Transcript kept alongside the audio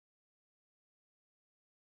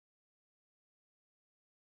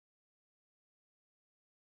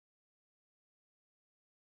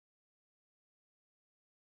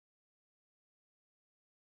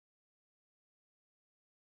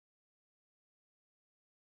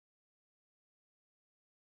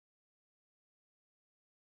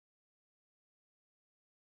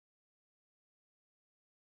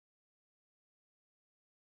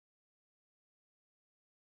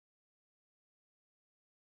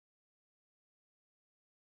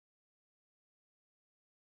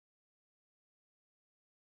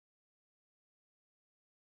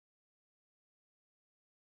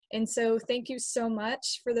And so thank you so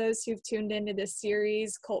much for those who've tuned into this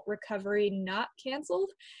series, Cult Recovery Not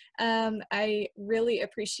Canceled. I really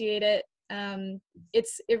appreciate it.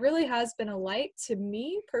 It really has been a light to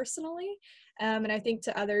me personally, and I think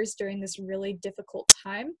to others during this really difficult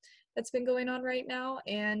time that's been going on right now.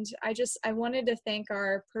 And I wanted to thank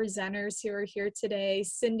our presenters who are here today,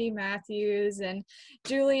 Cyndi Matthews and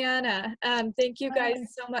Julienna. Thank you guys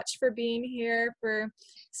so much for being here, for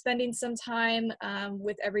spending some time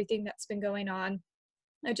with everything that's been going on.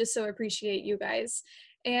 I just so appreciate you guys.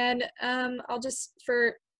 And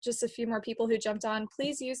for just a few more people who jumped on,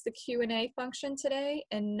 please use the Q&A function today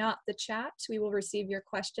and not the chat. We will receive your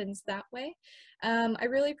questions that way. I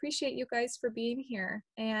really appreciate you guys for being here,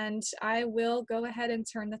 and I will go ahead and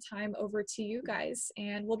turn the time over to you guys,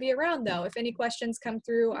 and we'll be around though. If any questions come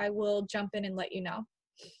through, I will jump in and let you know.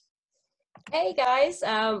 Hey guys,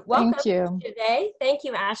 welcome today. Thank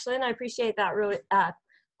you, Ashlen. I appreciate that really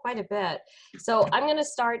quite a bit. So I'm going to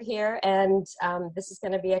start here, and this is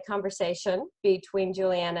going to be a conversation between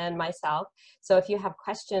Julienna and myself. So if you have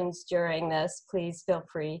questions during this, please feel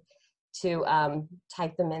free to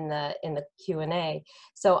type them in the Q&A.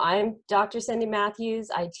 So I'm Dr. Cyndi Matthews.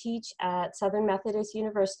 I teach at Southern Methodist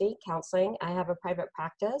University counseling. I have a private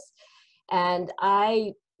practice, and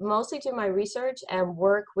I mostly do my research and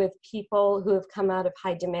work with people who have come out of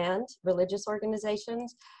high demand religious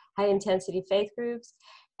organizations, high intensity faith groups,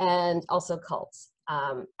 and also cults.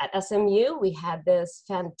 At SMU, we had this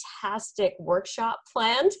fantastic workshop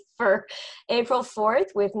planned for April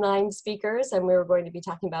 4th with 9 speakers, and we were going to be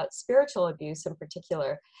talking about spiritual abuse in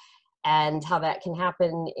particular, and how that can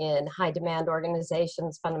happen in high demand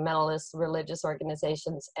organizations, fundamentalist religious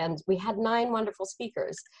organizations. And we had 9 wonderful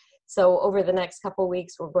speakers. So over the next couple of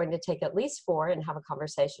weeks, we're going to take at least 4 and have a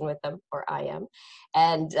conversation with them, or I am,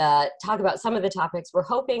 and talk about some of the topics. We're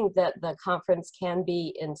hoping that the conference can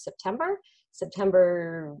be in September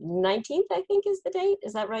 19th, I think is the date.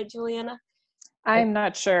 Is that right, Julienna? I'm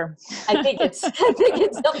not sure. I think it's something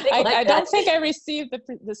like that. I don't think I received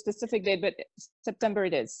the specific date, but September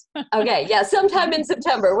it is. Okay, yeah, sometime in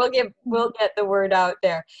September we'll get the word out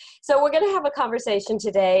there. So we're going to have a conversation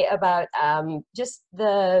today about just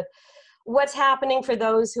what's happening for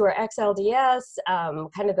those who are ex-LDS,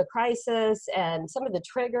 kind of the crisis and some of the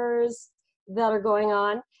triggers that are going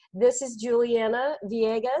on. This is Julienna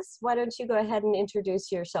Viegas. Why don't you go ahead and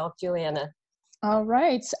introduce yourself, Julienna? All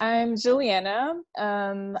right, I'm Julienna.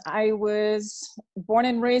 I was born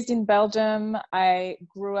and raised in Belgium. I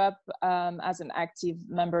grew up as an active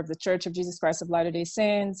member of the Church of Jesus Christ of Latter-day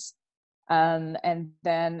Saints. And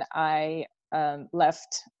then I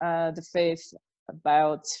left the faith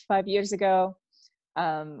about 5 years ago.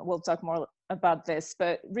 We'll talk more about this,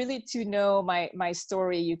 but really to know my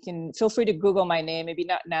story, you can feel free to Google my name, maybe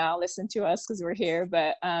not now, listen to us because we're here,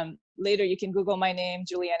 but later you can Google my name,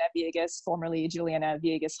 Julienna Viegas, formerly Julienna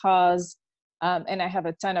Viegas Hawes. And I have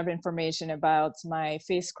a ton of information about my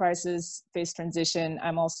faith crisis, faith transition.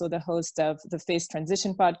 I'm also the host of the Faith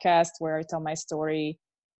Transition podcast, where I tell my story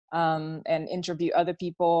and interview other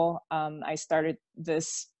people. I started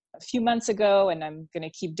this a few months ago, and I'm going to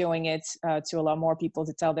keep doing it to allow more people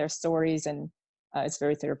to tell their stories, and it's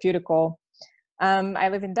very therapeutical. I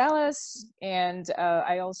live in Dallas, and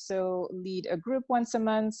I also lead a group once a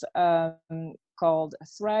month called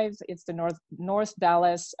Thrive. It's the North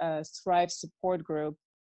Dallas Thrive support group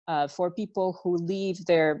for people who leave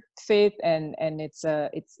their faith, and it's a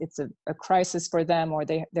crisis for them, or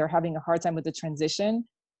they're having a hard time with the transition.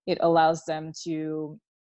 It allows them to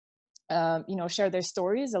share their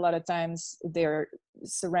stories. A lot of times they're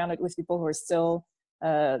surrounded with people who are still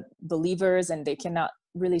believers, and they cannot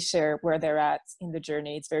really share where they're at in the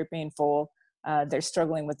journey. It's very painful. They're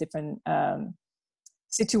struggling with different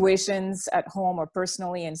situations at home or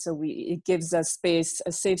personally, and so it gives us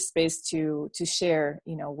a safe space to share,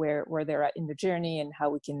 where they're at in the journey and how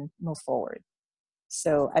we can move forward.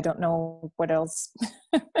 So I don't know what else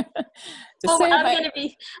to say.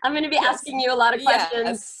 I'm going to be asking you a lot of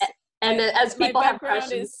questions. Yes. And as people have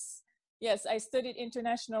questions. Yes, I studied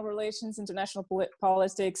international relations, international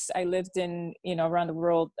politics. I lived in, around the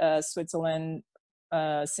world, Switzerland,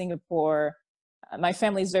 Singapore. My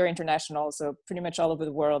family is very international, so pretty much all over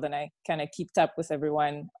the world. And I kind of keep up with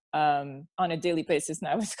everyone on a daily basis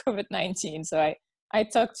now with COVID-19. So I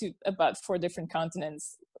talk to about 4 different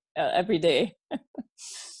continents every day.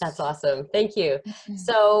 That's awesome. Thank you.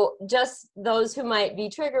 So just those who might be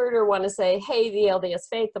triggered or want to say, hey, the LDS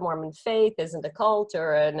faith, the Mormon faith isn't a cult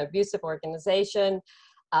or an abusive organization.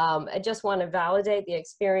 I just want to validate the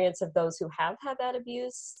experience of those who have had that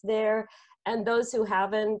abuse there, and those who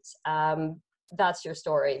haven't. that's your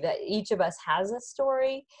story, that each of us has a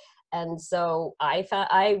story. And so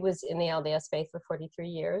I was in the LDS faith for 43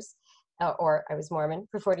 years, or I was Mormon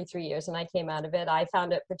for 43 years, and I came out of it. I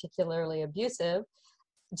found it particularly abusive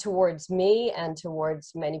towards me and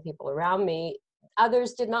towards many people around me.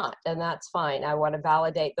 Others did not, and that's fine. I want to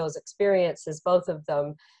validate those experiences, both of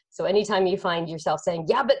them. So anytime you find yourself saying,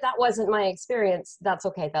 yeah, but that wasn't my experience, that's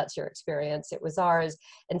okay. That's your experience. It was ours.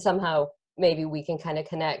 And somehow maybe we can kind of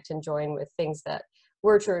connect and join with things that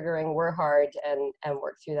were triggering, were hard, and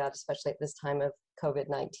work through that, especially at this time of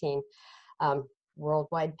COVID-19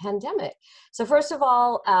 worldwide pandemic. So first of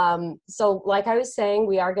all, so like I was saying,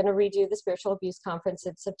 we are going to redo the Spiritual Abuse Conference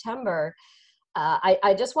in September.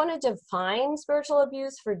 I just want to define spiritual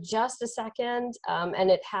abuse for just a second, and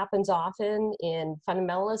it happens often in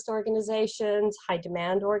fundamentalist organizations, high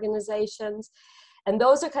demand organizations, and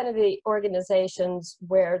those are kind of the organizations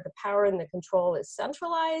where the power and the control is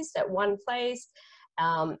centralized at one place,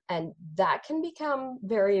 and that can become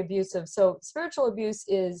very abusive. So spiritual abuse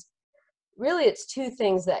is really, it's two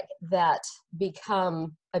things that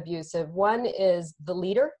become abusive. One is the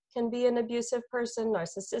leader can be an abusive person,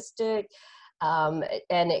 narcissistic,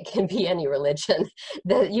 and it can be any religion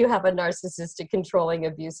that you have a narcissistic, controlling,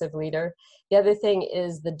 abusive leader. The other thing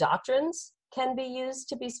is the doctrines can be used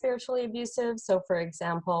to be spiritually abusive. So for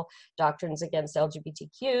example, doctrines against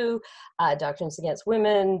LGBTQ, doctrines against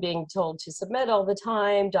women being told to submit all the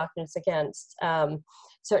time, doctrines against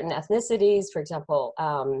certain ethnicities. For example,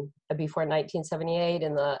 before 1978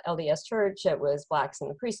 in the LDS church, it was blacks in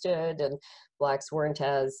the priesthood, and blacks weren't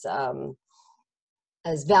as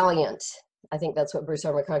valiant. I think that's what Bruce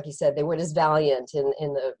R. McConkie said. They weren't as valiant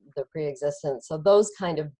in the pre-existence. So those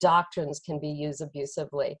kind of doctrines can be used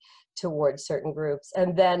abusively towards certain groups.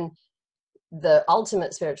 And then the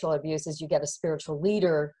ultimate spiritual abuse is you get a spiritual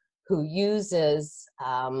leader who uses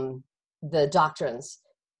the doctrines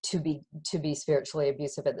to be spiritually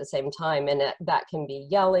abusive at the same time. And that can be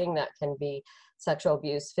yelling, that can be sexual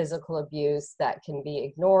abuse, physical abuse, that can be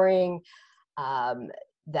ignoring,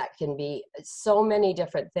 that can be so many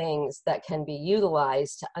different things that can be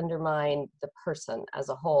utilized to undermine the person as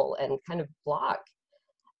a whole and kind of block.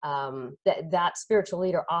 That spiritual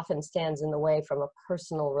leader often stands in the way from a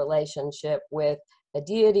personal relationship with a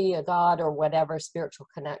deity, a God, or whatever spiritual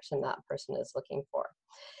connection that person is looking for.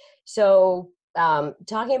 So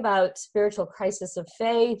talking about spiritual crisis of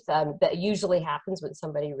faith, that usually happens when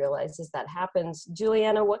somebody realizes that happens.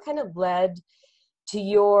 Julienna, what kind of led to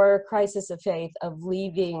your crisis of faith of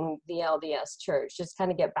leaving the LDS church? Just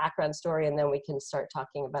kind of get background story, and then we can start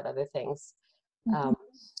talking about other things.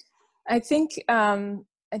 I think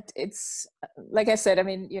it's like I said. I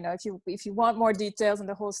mean, you know, if you want more details on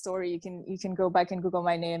the whole story, you can go back and Google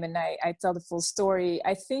my name, and I tell the full story.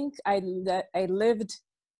 I think I lived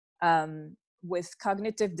with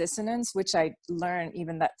cognitive dissonance, which I learned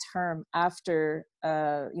even that term after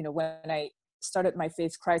you know, when I started my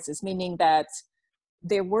faith crisis, meaning that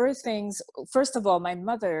there were things. First of all, my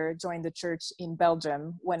mother joined the church in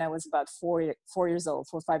Belgium when I was about 4 years old,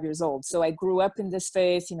 4 or 5 years old. So I grew up in this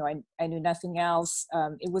faith, you know, I knew nothing else.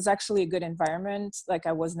 It was actually a good environment. Like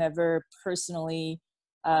I was never personally,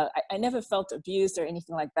 I never felt abused or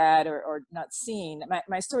anything like that, or not seen.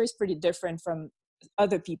 My story is pretty different from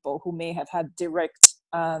other people who may have had direct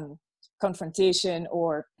confrontation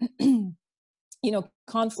or, you know,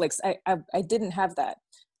 conflicts. I didn't have that.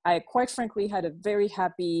 I quite frankly had a very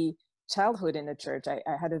happy childhood in the church. I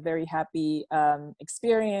had a very happy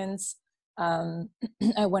experience.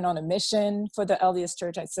 I went on a mission for the LDS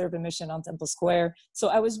church. I served a mission on Temple Square. So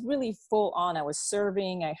I was really full on. I was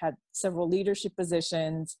serving. I had several leadership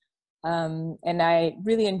positions. And I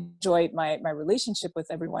really enjoyed my relationship with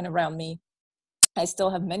everyone around me. I still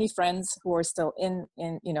have many friends who are still in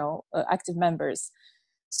you know, active members.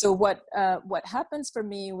 So what happens for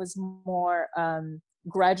me was more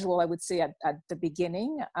gradual, I would say, at the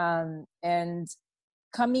beginning, and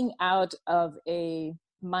coming out of a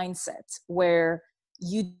mindset where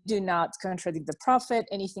you do not contradict the prophet.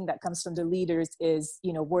 Anything that comes from the leaders is,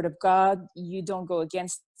 you know, word of God. You don't go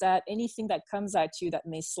against that. Anything that comes at you that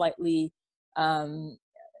may slightly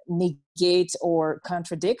negate or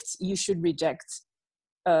contradict, you should reject,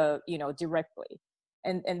 you know, directly.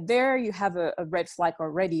 And there you have a red flag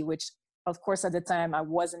already, which of course at the time I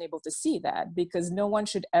wasn't able to see that, because no one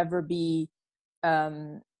should ever be,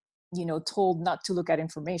 you know, told not to look at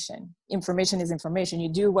information. Information is information.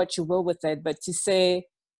 You do what you will with it. But to say,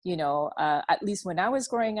 you know, at least when I was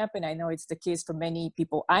growing up, and I know it's the case for many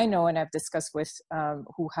people I know and I've discussed with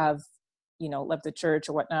who have, you know, left the church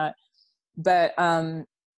or whatnot, but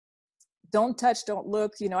don't touch, don't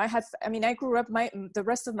look. You know, I grew up, the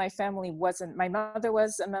rest of my family wasn't. My mother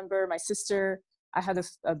was a member, my sister, I had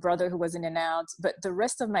a brother who was in and out, but the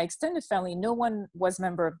rest of my extended family, no one was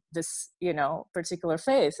member of this, you know, particular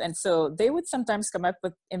faith. And so they would sometimes come up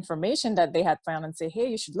with information that they had found and say, hey,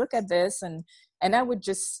 you should look at this. And I would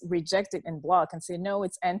just reject it and block and say, no,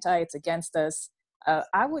 it's it's against us.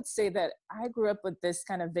 I would say that I grew up with this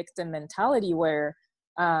kind of victim mentality where,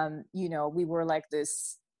 you know, we were like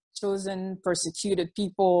this chosen, persecuted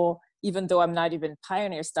people, even though I'm not even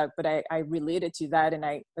pioneer stuck, but I related to that and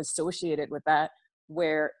I associated with that,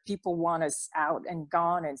 where people want us out and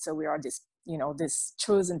gone. And so we are this, you know, this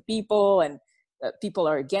chosen people, and people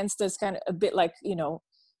are against us, kind of a bit like, you know,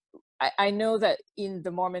 I know that in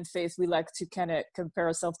the Mormon faith, we like to kind of compare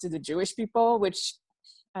ourselves to the Jewish people, which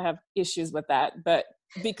I have issues with that, but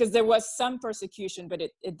because there was some persecution, but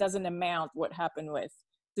it doesn't amount what happened with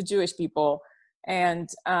the Jewish people. And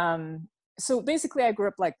so basically I grew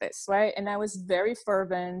up like this, right? And I was very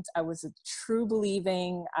fervent. I was a true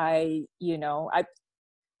believing. I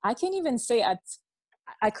can't even say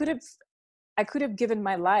I could have given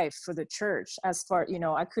my life for the church. As far, you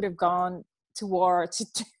know, I could have gone to war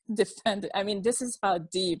to defend it. I mean, this is how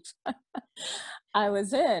deep I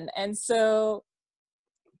was in. And so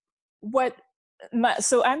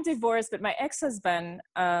so I'm divorced, but my ex-husband,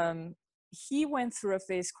 he went through a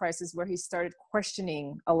phase crisis where he started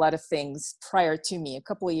questioning a lot of things prior to me, a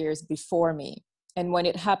couple of years before me. And when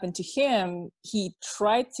it happened to him, he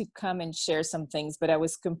tried to come and share some things, but I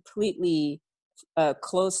was completely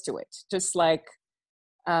close to it. Just like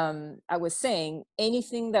I was saying,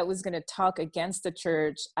 anything that was going to talk against the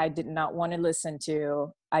church, I did not want to listen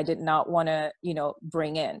to. I did not want to, you know,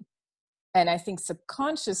 bring in. And I think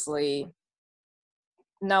subconsciously,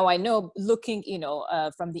 now I know, looking, you know,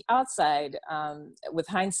 from the outside, with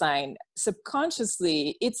hindsight,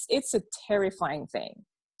 subconsciously, it's a terrifying thing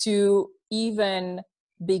to even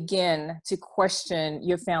begin to question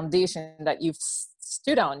your foundation that you've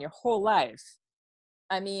stood on your whole life.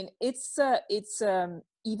 I mean, it's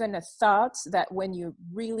even a thought that when you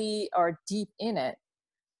really are deep in it,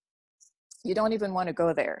 you don't even want to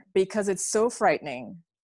go there because it's so frightening,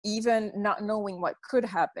 even not knowing what could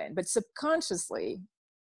happen. But subconsciously,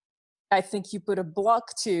 I think you put a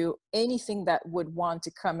block to anything that would want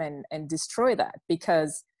to come in and destroy that,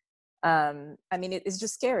 because I mean, it's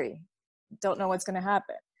just scary. Don't know what's going to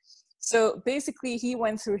happen. So basically, he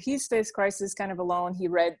went through his faith crisis kind of alone. He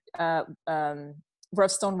read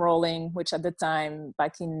Rough Stone Rolling, which at the time,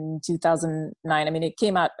 back in 2009, I mean, it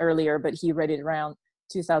came out earlier, but he read it around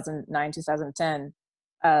 2009, 2010,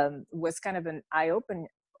 was kind of an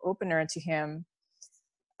eye-opener to him.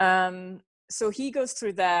 So he goes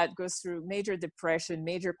through that, goes through major depression,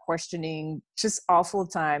 major questioning, just awful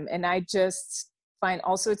time. And I just find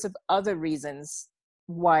all sorts of other reasons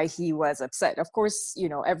why he was upset. Of course, you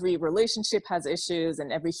know, every relationship has issues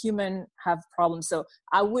and every human have problems. So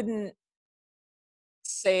I wouldn't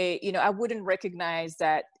say, you know, I wouldn't recognize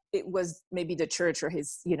that it was maybe the church or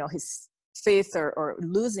his, you know, his faith or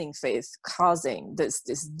losing faith causing this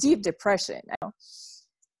deep depression. You know?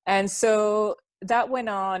 And so that went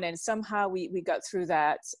on, and somehow we got through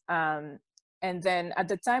that. And then at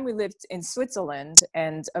the time we lived in Switzerland,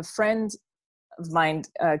 and a friend of mine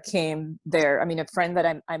came there. I mean, a friend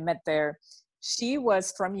that I met there. She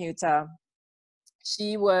was from Utah.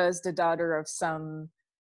 She was the daughter of some,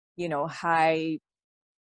 you know, high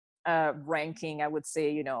ranking, I would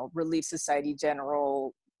say, you know, Relief Society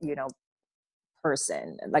general, you know,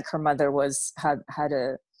 person. Like her mother had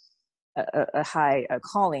a high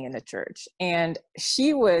calling in the church, and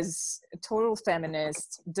she was a total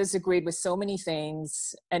feminist, disagreed with so many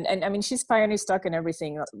things, and I mean, she's pioneer stock and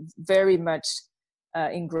everything, very much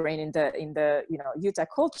ingrained in the you know, Utah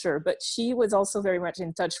culture, but she was also very much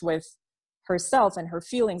in touch with herself and her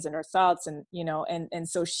feelings and her thoughts, and you know, and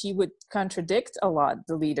so she would contradict a lot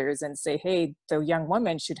the leaders and say, hey, the young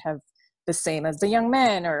woman should have the same as the young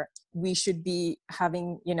man, or we should be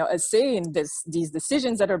having, you know, a say in these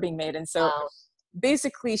decisions that are being made. And so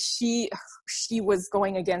basically she was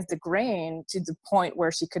going against the grain to the point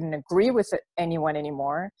where she couldn't agree with anyone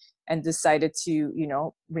anymore, and decided to, you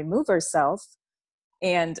know, remove herself,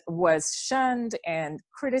 and was shunned and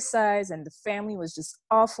criticized, and the family was just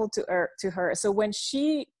awful to her. So when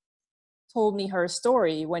she told me her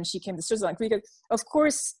story, when she came to Switzerland, because of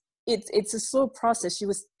course it's a slow process.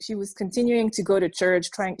 She was continuing to go to church,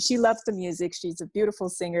 she loved the music. She's a beautiful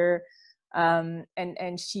singer.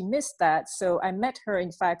 And she missed that. So I met her,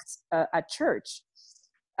 in fact, at church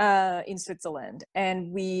in Switzerland,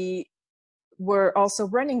 and we were also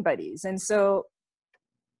running buddies. And so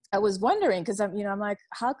I was wondering, because I'm like,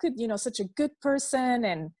 how could, such a good person,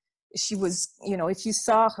 and she was, if you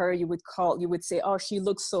saw her, you would say, oh, she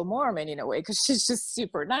looks so Mormon in a way, because she's just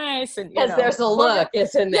super nice, and because there's a look,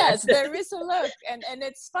 isn't there? Yes, there is a look, and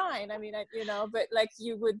it's fine. I mean, but like,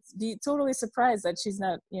 you would be totally surprised that she's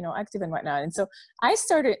not, active and whatnot. And so I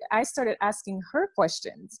started asking her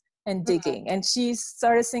questions and digging, and she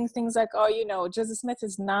started saying things like, oh, Joseph Smith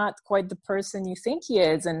is not quite the person you think he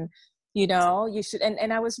is, and you should,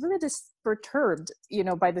 and I was really perturbed,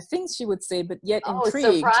 by the things she would say, but yet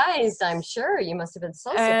intrigued. Surprised, I'm sure. You must have been so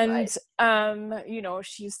surprised. And,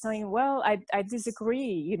 she's saying, well, I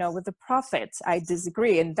disagree, with the prophet. I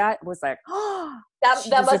disagree. And that was like, oh, that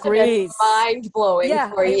must have been mind-blowing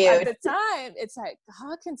for you. At the time, it's like,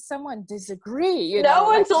 how can someone disagree? No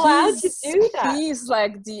one's allowed to do that. He's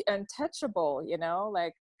like the untouchable,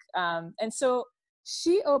 and so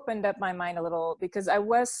she opened up my mind a little, because I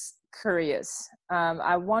was curious.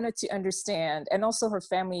 I wanted to understand, and also her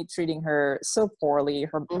family treating her so poorly,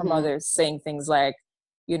 her mother saying things like,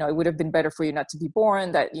 it would have been better for you not to be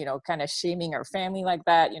born, that, kind of shaming our family like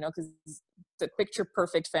that, because the picture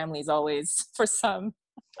perfect family is always, for some,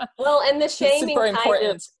 well, and the shaming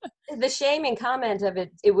the shaming comment of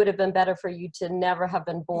it would have been better for you to never have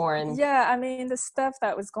been born. Yeah, I mean, the stuff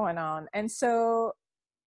that was going on. And so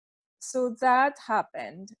that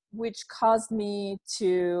happened, which caused me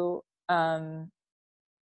to, and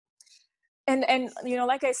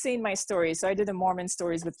like I say in my story, so I did the Mormon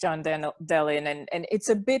stories with John Dellin, and it's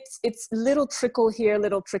little trickle here,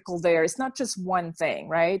 little trickle there. It's not just one thing,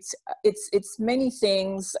 right? It's many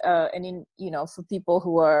things, and for people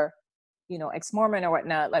who are, ex-Mormon or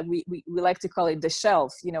whatnot, like we like to call it the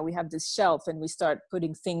shelf. We have this shelf, and we start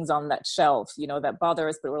putting things on that shelf, that bother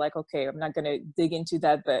us, but we're like, okay, I'm not going to dig into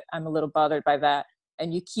that, but I'm a little bothered by that.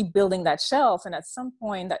 And you keep building that shelf, and at some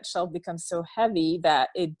point that shelf becomes so heavy that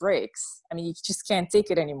it breaks. I mean, you just can't take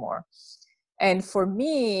it anymore. And for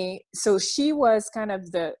me, so she was kind of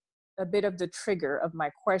a bit of the trigger of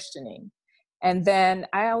my questioning. And then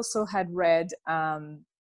I also had read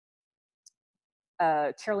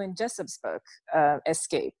Carolyn Jessup's book,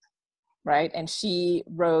 Escape, right? And she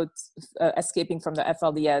wrote Escaping from the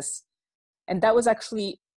FLDS. And that was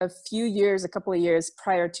actually a couple of years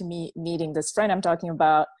prior to me meeting this friend I'm talking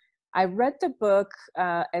about. I read the book,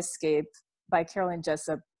 Escape, by Carolyn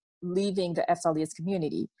Jessup, leaving the FLDS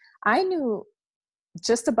community. I knew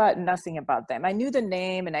just about nothing about them. I knew the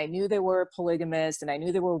name, and I knew they were polygamous, and I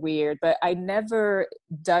knew they were weird, but I never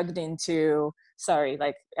dug into, sorry,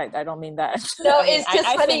 like, I don't mean that. No, it's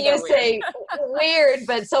just funny you say weird,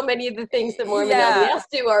 but so many of the things that Mormon LDS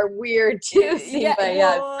do are weird too.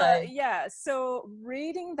 So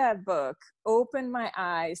reading that book opened my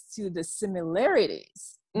eyes to the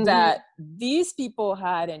similarities that these people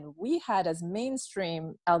had and we had as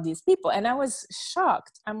mainstream LDS people. And I was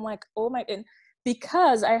shocked. I'm like, oh my, and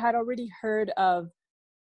because I had already heard of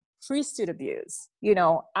priesthood abuse.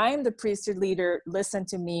 I'm the priesthood leader, listen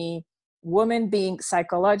to me. Women being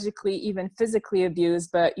psychologically, even physically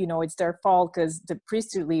abused, but it's their fault because the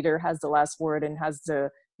priesthood leader has the last word and has the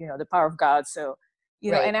the power of God. So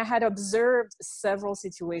and I had observed several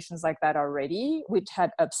situations like that already, which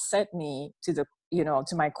had upset me to the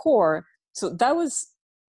to my core. So that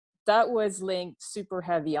was linked super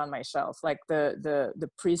heavy on my shelf, like the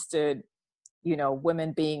priesthood,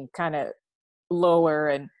 women being kind of lower,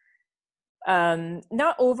 and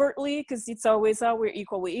not overtly, because it's always, oh, we're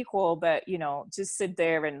equal, but just sit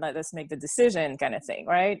there and let us make the decision kind of thing,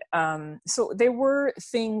 right? So there were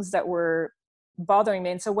things that were bothering me.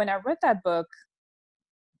 And so when I read that book,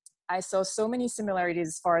 I saw so many similarities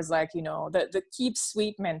as far as like, the keep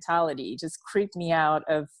sweet mentality just creeped me out.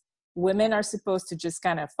 Of women are supposed to just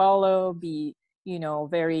kind of follow, be,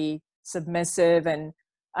 very submissive, and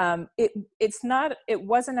it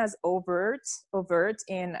wasn't as overt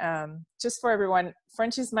in, just for everyone,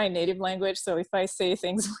 French is my native language, so if I say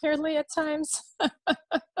things weirdly at times,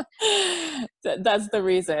 that's the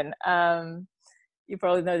reason. You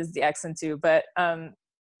probably noticed the accent too, but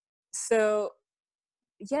so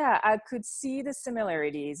yeah, I could see the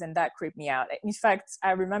similarities, and that creeped me out. In fact,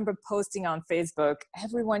 I remember posting on Facebook,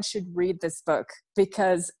 everyone should read this book,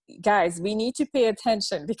 because guys, we need to pay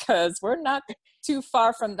attention, because we're not too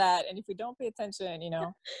far from that. And if we don't pay attention,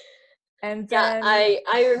 and then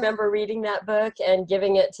I remember reading that book and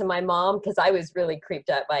giving it to my mom, because I was really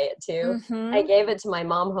creeped out by it too. I gave it to my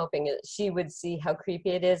mom hoping that she would see how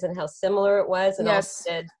creepy it is and how similar it was. And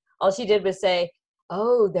all she did was say,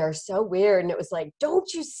 oh, they're so weird. And it was like,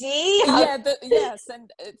 don't you see? Yes. And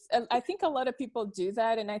I think a lot of people do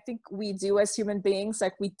that. And I think we do as human beings,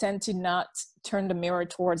 like we tend to not turn the mirror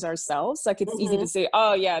towards ourselves. Like it's easy to say,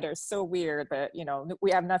 oh yeah, they're so weird, but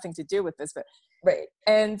we have nothing to do with this. But right.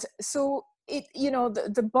 And so it,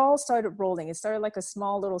 the ball started rolling. It started like a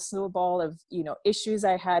small little snowball of, issues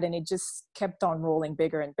I had, and it just kept on rolling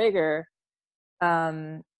bigger and bigger.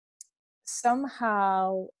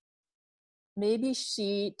 Somehow, maybe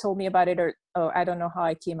she told me about it, or I don't know how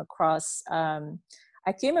I came across.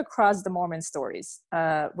 I came across the Mormon stories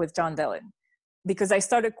with John Dillon, because I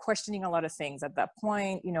started questioning a lot of things at that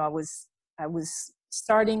point. I was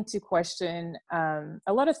starting to question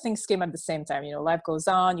a lot of things. Came at the same time. Life goes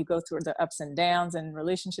on, you go through the ups and downs and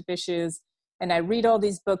relationship issues, and I read all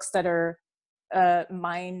these books that are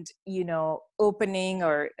mind opening,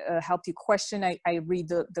 or help you question. I read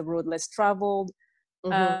the Road Less Traveled.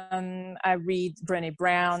 I read Brené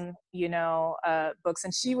Brown books,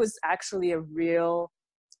 and she was actually a real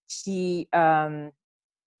key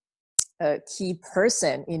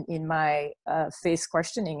person in my faith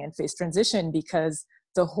questioning and faith transition, because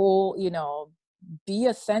the whole be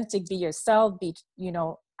authentic, be yourself,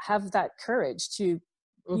 have that courage to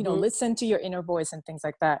listen to your inner voice and things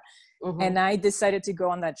like that. And I decided to go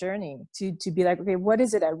on that journey to be like, okay, what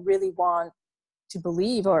is it I really want to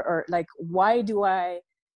believe, or like, why do I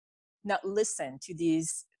not listen to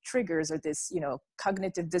these triggers, or this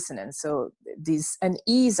cognitive dissonance, so these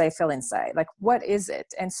unease I feel inside, like, what is it?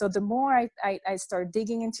 And so the more I start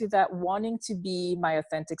digging into that, wanting to be my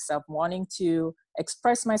authentic self, wanting to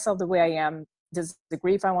express myself the way I am,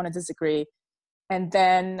 disagree if I want to disagree. And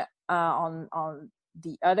then on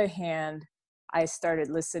the other hand, I started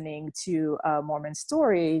listening to Mormon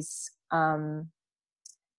stories.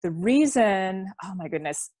 The reason, oh my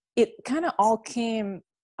goodness, it kind of all came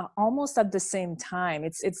almost at the same time.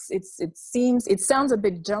 It sounds a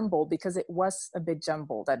bit jumbled, because it was a bit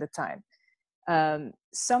jumbled at the time.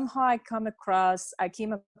 Somehow I came across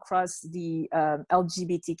the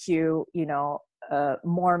LGBTQ,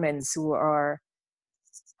 Mormons who are,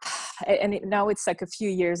 and now it's like a few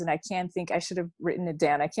years, and I should have written it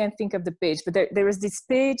down. I can't think of the page, but there was this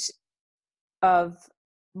page of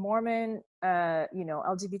Mormon,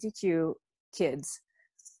 LGBTQ kids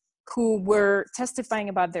who were testifying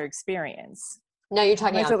about their experience. No, you're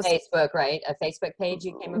talking on Facebook, right? A Facebook page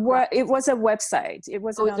you came across? It was a website. It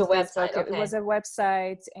wasn't on Facebook. Website. Okay. It was a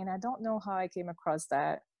website, and I don't know how I came across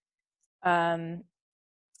that.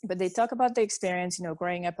 But they talk about the experience,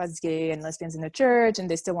 growing up as gay and lesbians in the church, and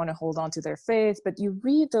they still want to hold on to their faith. But you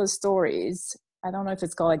read those stories. I don't know if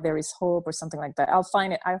it's called like There Is Hope or something like that. I'll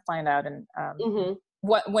find out, and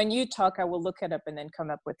when you talk, I will look it up and then come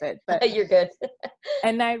up with it. But you're good.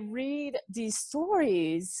 And I read these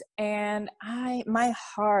stories, and my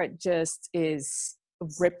heart just is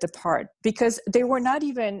ripped apart, because they were not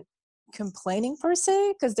even complaining per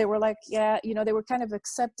se, because they were like, they were kind of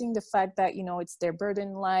accepting the fact that it's their burden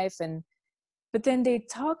in life. But then they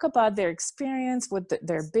talk about their experience with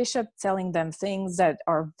their bishop telling them things that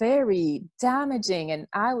are very damaging, and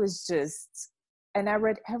I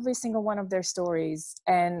read every single one of their stories,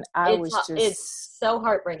 and it's so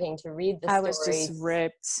heartbreaking to read the stories. I was just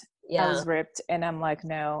ripped. Yeah. I was ripped, and I'm like,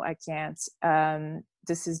 no, I can't.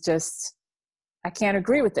 This is just, I can't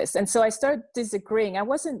agree with this. And so I started disagreeing. I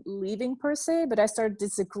wasn't leaving per se, but I started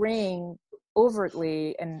disagreeing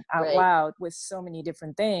overtly and out loud with so many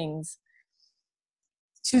different things,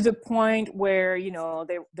 to the point where,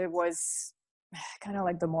 there was kind of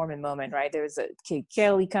like the Mormon moment, right? There was a Kate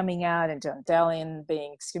Kelly coming out, and John Dillon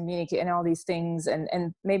being excommunicated, and all these things.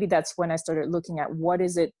 And maybe that's when I started looking at, what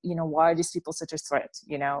is it, why are these people such a threat?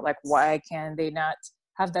 Like, why can they not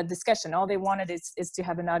have that discussion? All they wanted is to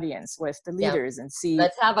have an audience with the leaders and see,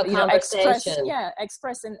 let's have a conversation.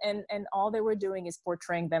 Express. And all they were doing is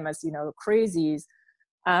portraying them as, crazies,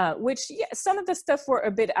 which some of the stuff were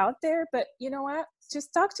a bit out there, but you know what?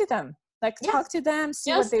 Just talk to them. Talk to them,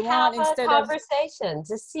 see what they want, instead of conversation,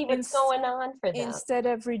 just see what's going on for them, instead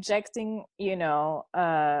of rejecting,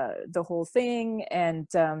 the whole thing. And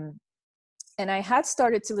I had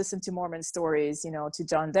started to listen to Mormon stories, to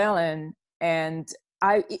John Dillon, and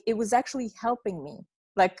it was actually helping me,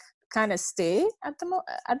 like, kind of stay at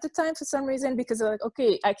the time for some reason, because like,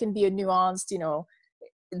 okay, I can be a nuanced,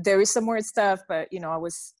 there is some weird stuff, but I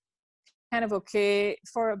was kind of okay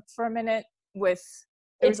for a minute with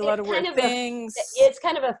there was a lot of weird things. It's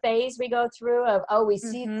kind of a phase we go through of, oh, we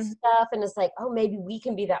see stuff and it's like, oh, maybe we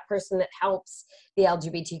can be that person that helps the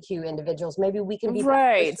LGBTQ individuals. Maybe we can be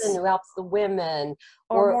that person who helps the women.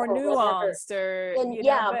 Or more nuanced. And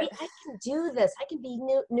I can do this. I can be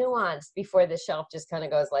nuanced before the shelf just kind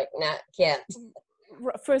of goes like, nah, can't.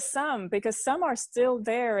 For some, because some are still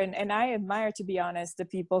there, and I admire, to be honest, the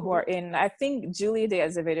people who are in. I think Julienna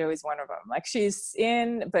Viegas is one of them. Like, she's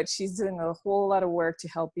in, but she's doing a whole lot of work to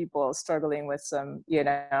help people struggling with some,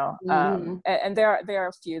 and there are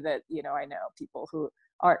a few that, I know people who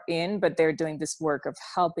are in, but they're doing this work of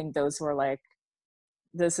helping those who are like,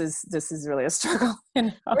 this is really a struggle.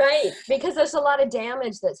 Right, because there's a lot of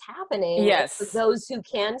damage that's happening. Yes. For those who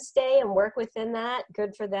can stay and work within that,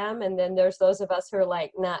 good for them. And then there's those of us who are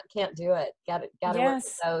like, nah, can't do it. Got to work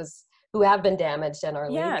with those who have been damaged and are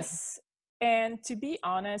leaving. Yes. And to be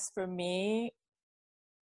honest, for me,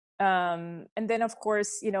 and then of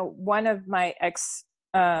course, one of my ex,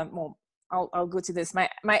 I'll go to this. My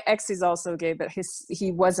ex is also gay, but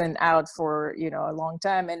he wasn't out for a long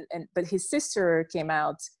time, but his sister came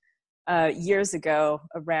out years ago,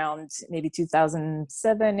 around maybe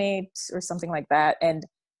 2007, 8 or something like that. And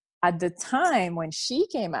at the time when she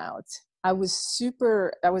came out, I was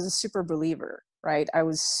a super believer, right? I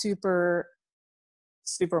was super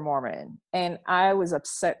Mormon, and I was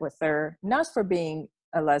upset with her, not for being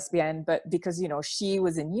a lesbian, but because, she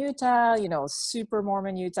was in Utah, super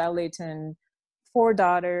Mormon Utah, Layton, 4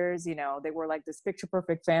 daughters, they were like this picture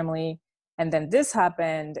perfect family. And then this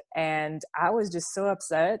happened, and I was just so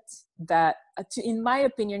upset that, in my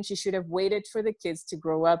opinion, she should have waited for the kids to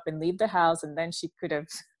grow up and leave the house, and then she could have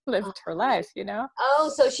lived her life,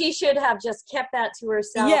 Oh, so she should have just kept that to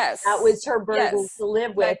herself. Yes. That was her burden to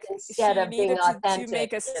live with, instead of being authentic. To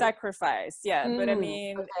make a sacrifice. Yeah. But I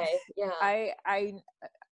mean,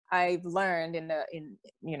 I've learned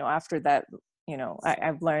after that,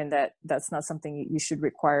 I've learned that that's not something you should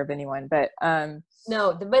require of anyone. But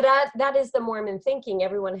no, but that is the Mormon thinking.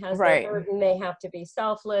 Everyone has their burden. They have to be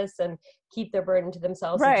selfless and keep their burden to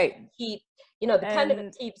themselves. Right. And keep, kind of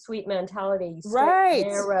a keep sweet mentality. Right.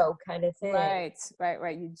 Narrow kind of thing. Right.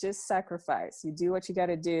 You just sacrifice. You do what you got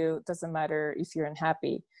to do. Doesn't matter if you're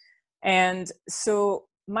unhappy. And so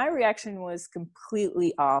my reaction was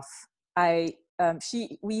completely off.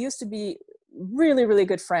 We used to be really, really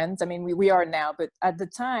good friends. I mean, we are now, but at the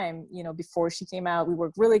time, before she came out, we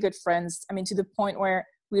were really good friends. I mean, to the point where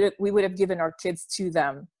we would have given our kids to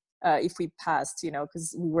them if we passed,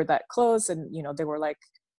 because we were that close, and, they were like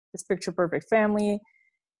this picture perfect family.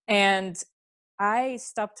 And I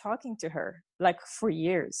stopped talking to her like for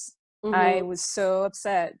years. I was so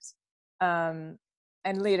upset. And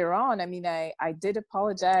later on, I mean, I did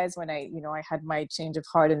apologize when I had my change of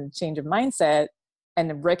heart and change of mindset,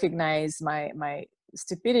 and recognize my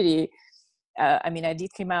stupidity. I mean, I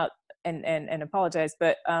did come out and apologize,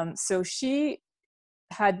 but so she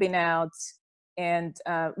had been out, and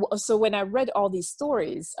so when I read all these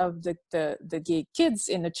stories of the gay kids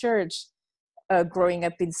in the church growing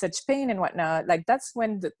up in such pain and whatnot, like that's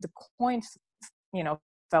when the coin,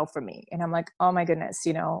 fell for me, and I'm like, oh my goodness,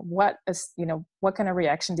 what kind of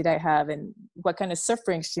reaction did I have, and what kind of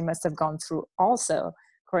suffering she must have gone through also,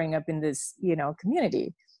 growing up in this,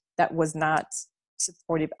 community that was not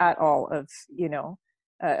supportive at all of,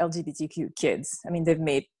 LGBTQ kids. I mean, they've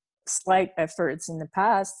made slight efforts in the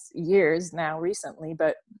past years now recently,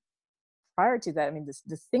 but prior to that, I mean,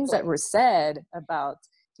 the things that were said about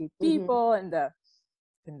gay people and the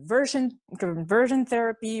conversion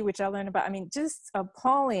therapy, which I learned about, I mean, just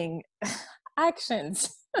appalling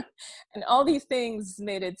actions and all these things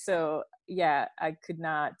made it so, I could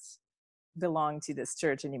not belong to this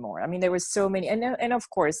church anymore. I mean, there were so many, and of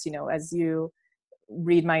course, as you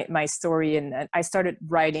read my story, and I started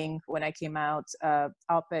writing when I came out,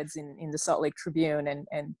 op-eds in the Salt Lake Tribune,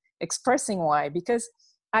 and expressing why, because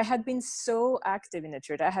I had been so active in the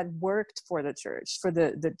church. I had worked for the church, for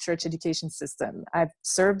the church education system. I've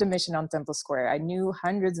served a mission on Temple Square. I knew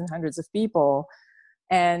hundreds and hundreds of people.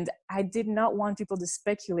 And I did not want people to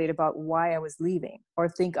speculate about why I was leaving, or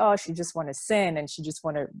think, oh, she just want to sin, and she just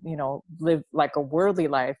want to, live like a worldly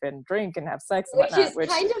life and drink and have sex and whatnot. Which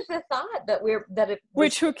is kind of the thought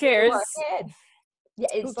which who cares? Yeah,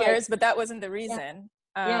 who cares? But that wasn't the reason.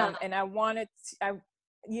 And I wanted,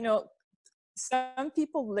 some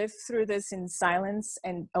people live through this in silence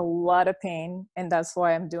and a lot of pain, and that's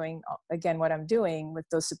why I'm doing again what I'm doing with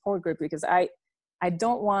those support groups, because I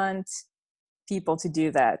don't want people to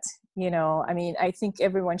do that. I mean, I think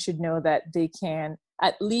everyone should know that they can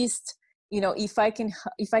at least, if I can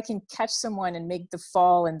catch someone and make the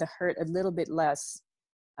fall and the hurt a little bit less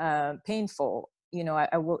painful,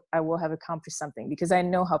 I will have accomplished something, because I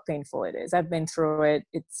know how painful it is. I've been through it.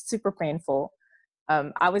 It's super painful.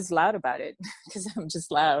 I was loud about it because I'm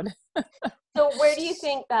just loud. So where do you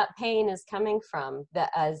think that pain is coming from? Go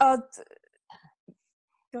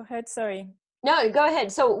ahead. Sorry. No, go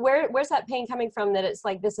ahead. So where's that pain coming from, that it's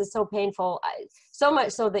like, this is so painful, so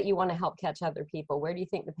much so that you want to help catch other people? Where do you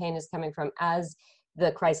think the pain is coming from as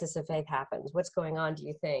the crisis of faith happens? What's going on, do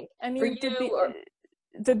you think? I mean,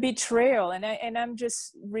 the betrayal, and I'm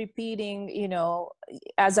just repeating,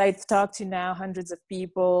 as I've talked to now hundreds of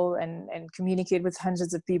people and communicate with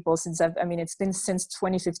hundreds of people since it's been since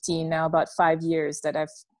 2015 now, about 5 years that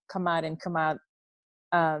I've come out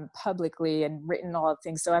publicly and written all of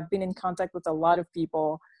things. So I've been in contact with a lot of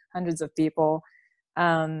people, hundreds of people.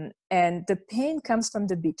 And the pain comes from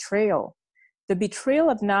the betrayal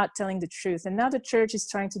of not telling the truth. And now the church is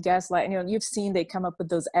trying to gaslight. You've seen they come up with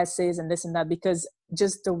those essays and this and that, because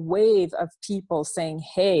just the wave of people saying,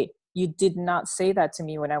 hey, you did not say that to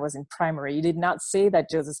me when I was in primary. You did not say that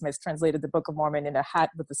Joseph Smith translated the Book of Mormon in a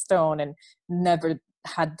hat with a stone and never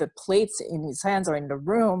had the plates in his hands or in the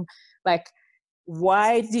room. Like,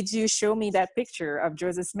 why did you show me that picture of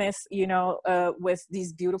Joseph Smith, with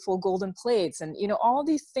these beautiful golden plates? And, all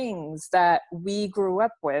these things that we grew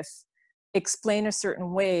up with, explain a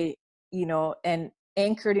certain way, and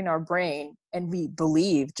anchored in our brain, and we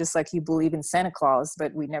believe, just like you believe in Santa Claus,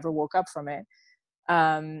 but we never woke up from it.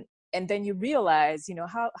 And then you realize,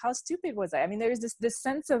 how stupid was I? I mean, there's this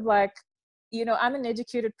sense of like, I'm an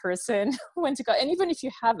educated person, went to college, and even if you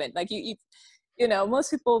haven't, like most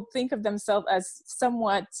people think of themselves as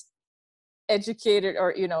somewhat educated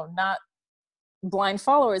or, not blind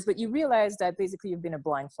followers, but you realize that basically you've been a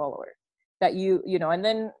blind follower, that and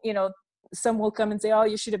then, some will come and say, oh,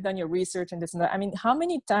 you should have done your research and this and that. I mean, how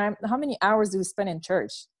many hours do we spend in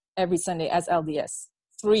church every Sunday as LDS?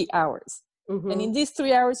 3 hours. Mm-hmm. And in these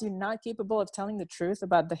 3 hours, you're not capable of telling the truth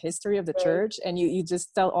about the history of the church. And you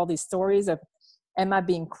just tell all these stories of Emma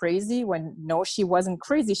being crazy, when no, she wasn't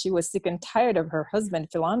crazy. She was sick and tired of her husband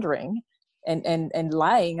philandering and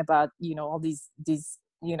lying about, all these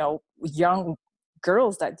young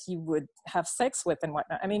girls that he would have sex with and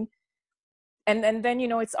whatnot. I mean, and then,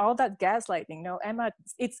 it's all that gaslighting. No,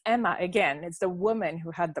 it's Emma again. It's the woman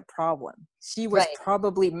who had the problem. She was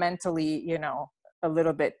probably mentally, a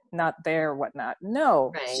little bit not there or whatnot.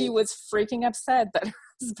 No, she was freaking upset that her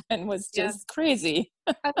husband was just crazy.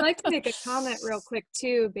 I'd like to make a comment real quick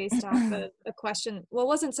too, based off of a question. Well, it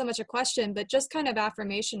wasn't so much a question, but just kind of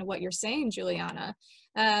affirmation of what you're saying, Juliana.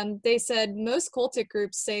 They said most cultic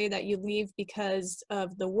groups say that you leave because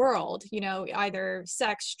of the world, either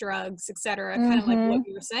sex, drugs, etc., kind of like what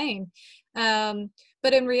you were saying.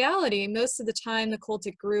 But in reality, most of the time, the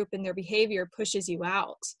cultic group and their behavior pushes you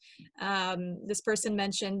out. This person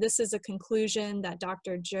mentioned this is a conclusion that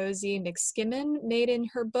Dr. Josie McSkimmon made in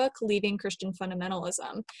her book, Leaving Christian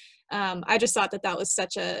Fundamentalism. I just thought that was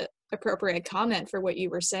such a appropriate comment for what you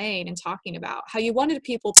were saying and talking about, how you wanted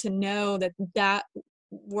people to know that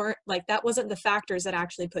wasn't the factors that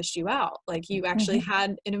actually pushed you out. Like, you actually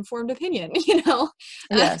had an informed opinion,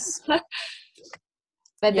 Yes.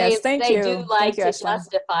 But yes, they you. do like to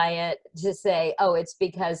justify it, to say, oh, it's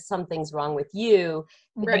because something's wrong with you.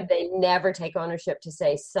 But they never take ownership to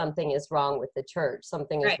say something is wrong with the church.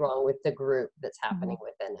 Something is wrong with the group that's happening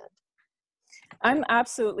within it. I'm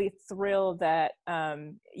absolutely thrilled that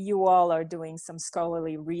you all are doing some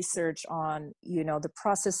scholarly research on, the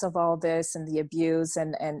process of all this and the abuse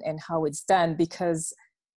and how it's done, because,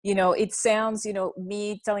 it sounds,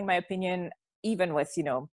 me telling my opinion, even with,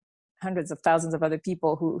 hundreds of thousands of other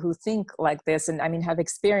people who think like this and have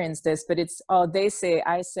experienced this, but it's, oh, they say,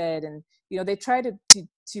 I said, and, they try to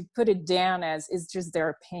put it down as it's just their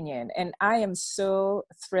opinion. And I am so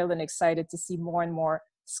thrilled and excited to see more and more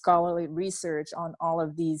scholarly research on all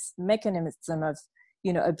of these mechanisms of,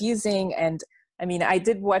 abusing. And I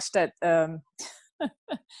did watch that,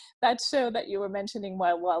 that show that you were mentioning,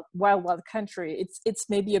 Wild Country. It's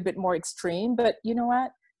maybe a bit more extreme, but you know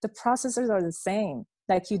what? The processes are the same.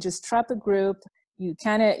 Like, you just trap a group, you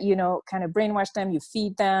kind of brainwash them, you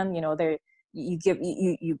feed them,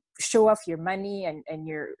 you show off your money and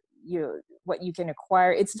your what you can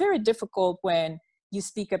acquire. It's very difficult when you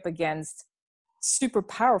speak up against super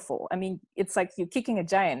powerful. It's like you're kicking a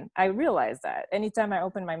giant. I realize that anytime I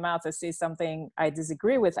open my mouth or say something I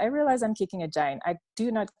disagree with, I realize I'm kicking a giant. I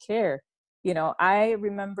do not care. I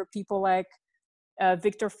remember people like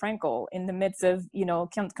Viktor Frankl in the midst of,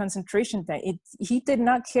 concentration camp. He did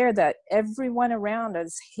not care that everyone around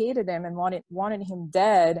us hated him and wanted him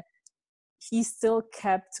dead. He still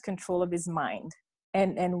kept control of his mind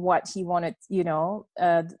and what he wanted,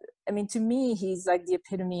 I mean, to me, he's like the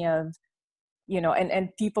epitome of, and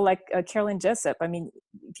people like Carolyn Jessup. I mean,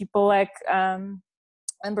 people like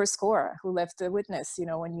Amber Scora, who left the Witness.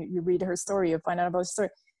 When you read her story, you find out about her story.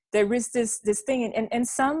 There is this thing, and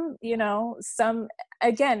some, some,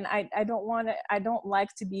 again, I don't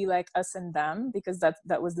like to be like us and them, because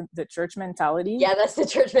that was the church mentality. Yeah, that's the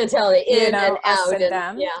church mentality, in and us out, and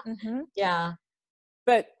them. Yeah. Mm-hmm. Yeah.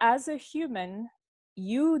 But as a human,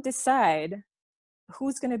 you decide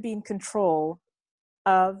who's going to be in control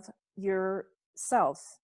of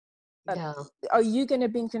yourself. Yeah. Are you going to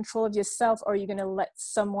be in control of yourself, or are you going to let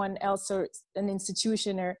someone else, or an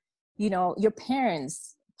institution, or your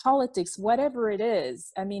parents, politics, whatever it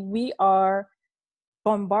is? I mean, we are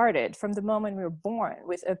bombarded from the moment we were born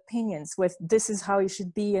with opinions, with this is how you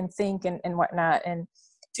should be and think and whatnot. And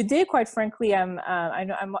today, quite frankly, I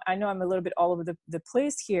know I'm a little bit all over the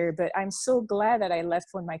place here, but I'm so glad that I left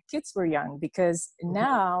when my kids were young, because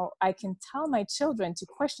now I can tell my children to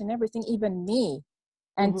question everything, even me.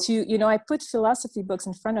 And to, I put philosophy books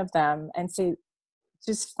in front of them and say,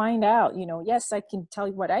 just find out, yes, I can tell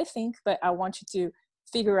you what I think, but I want you to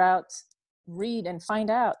figure out, read and find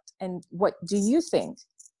out. And what do you think?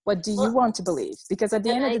 What do you want to believe? Because at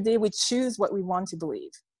the end of the day, we choose what we want to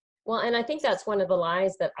believe. Well, and I think that's one of the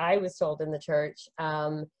lies that I was told in the church,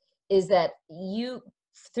 is that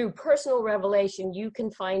through personal revelation, you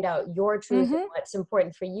can find out your truth and what's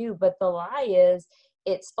important for you. But the lie is,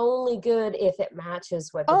 it's only good if it matches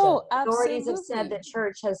what the authorities have said, the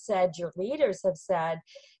church has said, your leaders have said.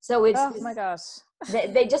 So it's, oh my gosh,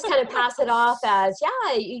 they just kind of pass it off as,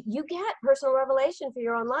 yeah, you get personal revelation for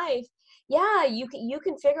your own life. Yeah, you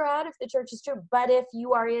can figure out if the church is true, but if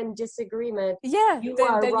you are in disagreement, you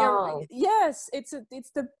are wrong. Yes, it's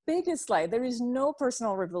the biggest lie. There is no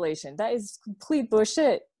personal revelation. That is complete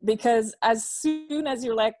bullshit. Because as soon as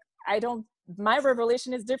you're like, my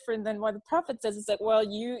revelation is different than what the prophet says, it's like, well,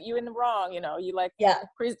 you're in the wrong, you like,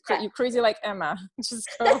 you crazy like Emma. Just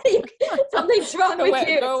go. Something's wrong with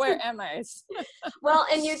you. Go where Emma is. Well,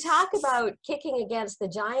 and you talk about kicking against the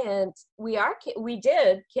giant. We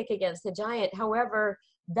did kick against the giant. However,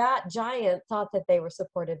 that giant thought that they were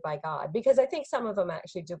supported by God, because I think some of them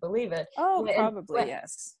actually do believe it. Oh, probably,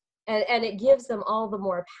 yes. And it gives them all the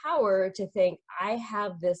more power to think, I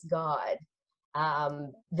have this God.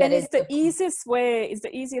 And it's the easiest way,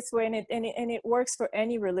 and it works for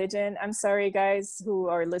any religion. I'm sorry, guys who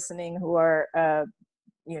are listening, who are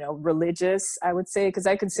religious, I would say, because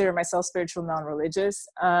I consider myself spiritual, non-religious,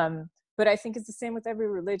 but I think it's the same with every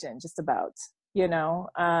religion, just about.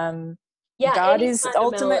 God is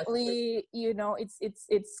ultimately,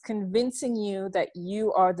 it's convincing you that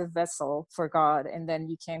you are the vessel for God, and then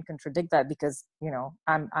you can't contradict that, because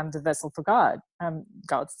I'm the vessel for God. I'm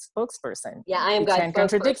God's spokesperson. Yeah, I am. You God's can't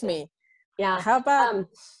contradict me. Yeah. How about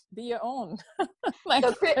be your own? Like,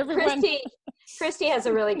 so Christy has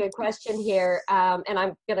a really good question here, and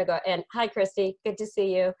I'm gonna go. And hi, Christy, good to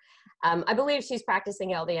see you. I believe she's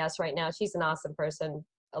practicing LDS right now. She's an awesome person.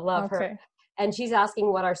 I love her. And she's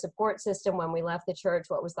asking what our support system when we left the church,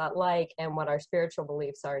 what was that like, and what our spiritual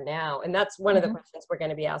beliefs are now. And that's one of the questions we're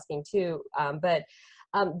going to be asking too. But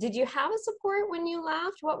did you have a support when you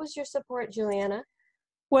left? What was your support, Julienna?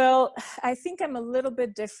 Well, I think I'm a little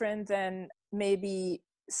bit different than maybe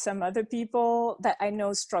some other people that I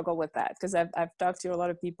know struggle with that, because I've talked to a lot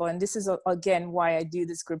of people, and this is again why I do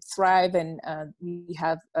this group Thrive. And we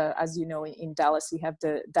have, as you know, in Dallas, we have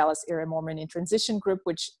the Dallas Area Mormon in Transition group,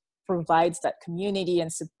 which provides that community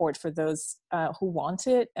and support for those who want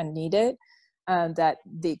it and need it, that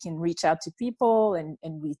they can reach out to people, and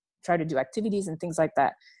we try to do activities and things like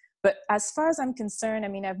that. But as far as I'm concerned, I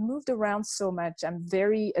mean, I've moved around so much. I'm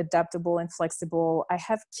very adaptable and flexible. I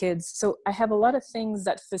have kids, so I have a lot of things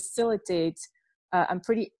that facilitate. I'm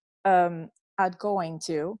pretty outgoing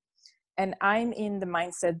too. And I'm in the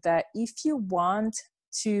mindset that if you want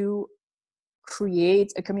to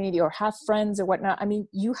create a community or have friends or whatnot, I mean,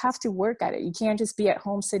 you have to work at it. You can't just be at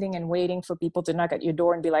home sitting and waiting for people to knock at your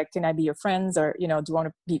door and be like, can I be your friends? Or, do you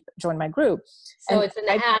want to join my group? So it's an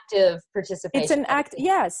active participation. It's an act.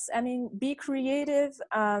 Yes. I mean, be creative.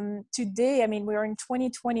 Today, I mean, we're in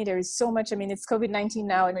 2020. There is so much, I mean, it's COVID-19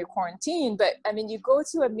 now and we're quarantined, but I mean, you go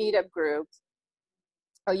to a meetup group,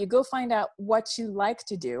 or you go find out what you like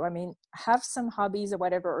to do. I mean, have some hobbies or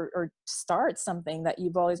whatever, or start something that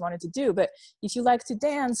you've always wanted to do. But if you like to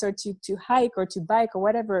dance or to hike or to bike or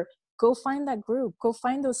whatever, go find that group, go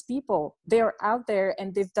find those people. They are out there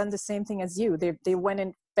and they've done the same thing as you. They went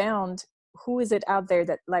and found who is it out there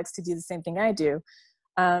that likes to do the same thing I do.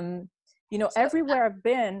 Everywhere I've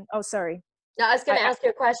been, oh, sorry. Now, I was going to ask you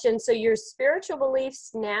a question. So your spiritual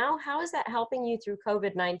beliefs now, how is that helping you through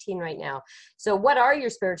COVID-19 right now? So what are your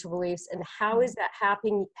spiritual beliefs and how is that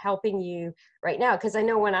helping you right now? Because I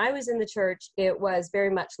know when I was in the church, it was very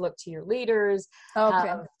much look to your leaders,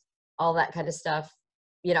 all that kind of stuff.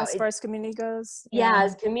 You know, as far as community goes. Yeah,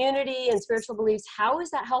 as community and spiritual beliefs, how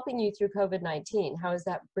is that helping you through COVID-19? How is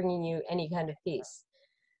that bringing you any kind of peace?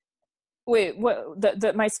 Wait,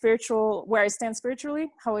 what? My spiritual, where I stand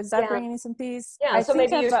spiritually, how is that bringing me some peace? Yeah, I so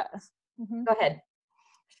think maybe mm-hmm. Go ahead.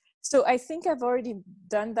 So I think I've already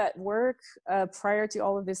done that work prior to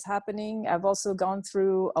all of this happening. I've also gone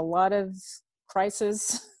through a lot of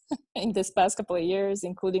crisis in this past couple of years,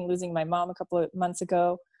 including losing my mom a couple of months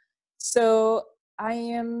ago. So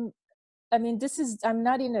I'm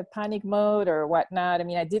not in a panic mode or whatnot. I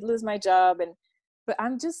mean, I did lose my job, but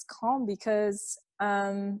I'm just calm because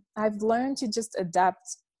I've learned to just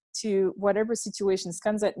adapt to whatever situations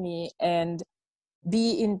comes at me and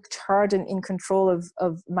be in charge and in control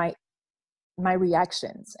of my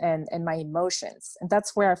reactions and my emotions. And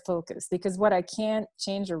that's where I focus, because what I can't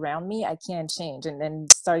change around me, I can't change. And then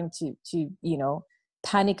starting to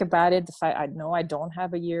panic about it. The fact I know I don't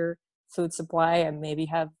have a year food supply and maybe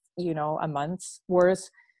have, a month's worth,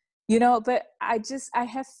 but I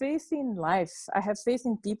have faith in life. I have faith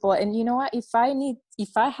in people. And you know what, if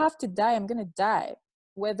I have to die, I'm going to die,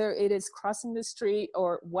 whether it is crossing the street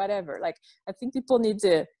or whatever. Like, I think people need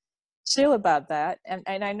to chill about that. And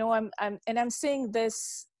I know I'm saying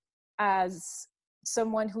this as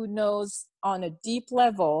someone who knows on a deep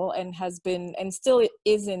level and has been, and still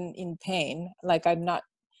is in pain. Like, I'm not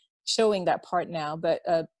showing that part now, but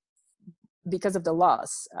because of the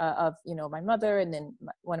loss of my mother, and then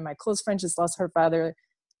one of my close friends just lost her father.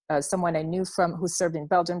 Someone I knew who served in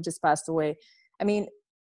Belgium just passed away. I mean,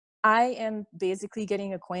 I am basically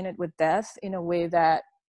getting acquainted with death in a way that,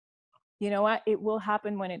 you know what, it will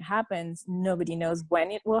happen when it happens. Nobody knows when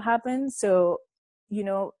it will happen. So,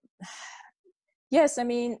 yes, I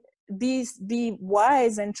mean, be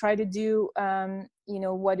wise and try to do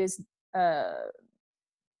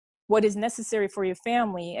what is necessary for your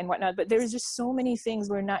family and whatnot. But there's just so many things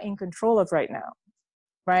we're not in control of right now,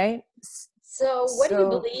 right? So what do you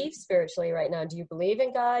believe spiritually right now? Do you believe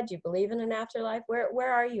in God? Do you believe in an afterlife?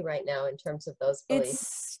 Where are you right now in terms of those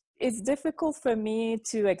beliefs? It's difficult for me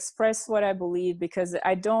to express what I believe, because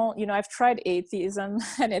I don't, I've tried atheism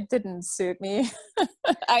and it didn't suit me.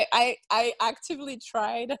 I actively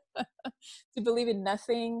tried to believe in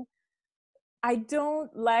nothing. I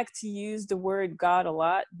don't like to use the word God a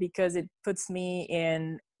lot because it puts me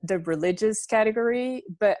in the religious category,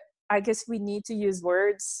 but I guess we need to use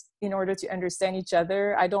words in order to understand each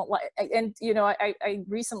other. I don't like, and I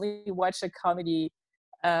recently watched a comedy,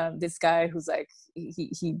 this guy who's like,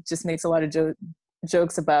 he just makes a lot of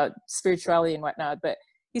jokes about spirituality and whatnot, but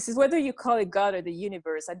he says, whether you call it God or the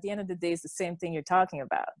universe, at the end of the day, it's the same thing you're talking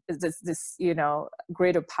about. It's this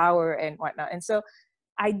greater power and whatnot. And so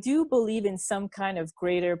I do believe in some kind of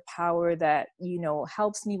greater power that,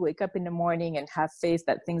 helps me wake up in the morning and have faith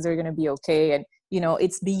that things are going to be okay. And,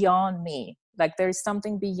 it's beyond me. Like, there's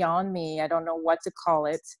something beyond me. I don't know what to call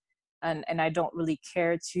it. And I don't really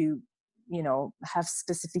care to, have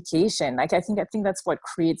specification. Like, I think that's what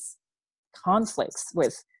creates conflicts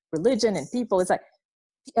with religion and people. It's like,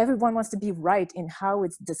 everyone wants to be right in how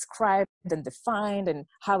it's described and defined and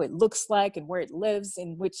how it looks like and where it lives,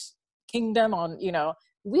 in which kingdom on,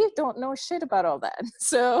 we don't know shit about all that.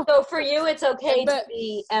 So for you, it's okay to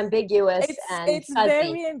be ambiguous and it's fuzzy.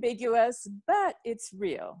 very ambiguous, but it's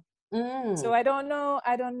real. So I don't know.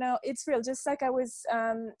 It's real. Just like I was,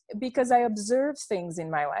 because I observe things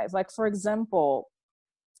in my life. Like, for example,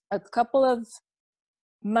 a couple of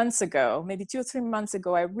months ago, maybe 2 or 3 months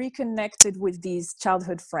ago, I reconnected with these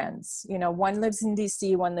childhood friends. One lives in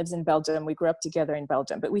DC, one lives in Belgium. We grew up together in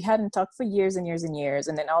Belgium, but we hadn't talked for years and years and years.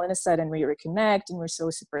 And then all of a sudden we reconnect and we're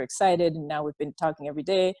so super excited. And now we've been talking every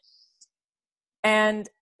day. And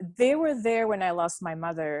they were there when I lost my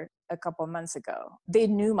mother a couple of months ago. They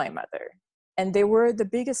knew my mother and they were the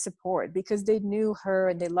biggest support because they knew her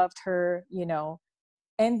and they loved her,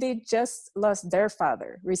 and they just lost their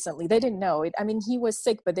father recently. They didn't know it. I mean, he was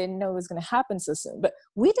sick, but they didn't know it was going to happen so soon. But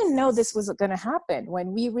we didn't know this was going to happen.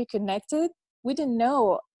 When we reconnected, we didn't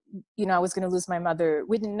know, I was going to lose my mother.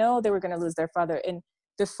 We didn't know they were going to lose their father. And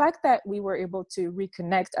the fact that we were able to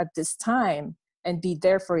reconnect at this time and be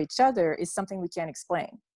there for each other is something we can't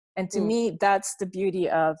explain. And to me, that's the beauty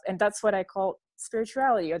of, and that's what I call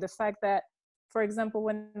spirituality, or the fact that, for example,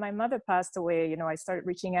 when my mother passed away, I started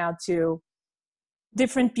reaching out to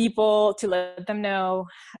different people to let them know.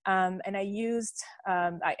 And I used,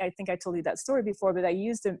 I think I told you that story before, but I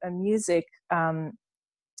used a music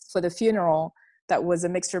for the funeral that was a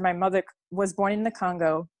mixture. My mother was born in the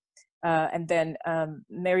Congo and then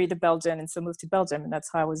married a Belgian and so moved to Belgium. And that's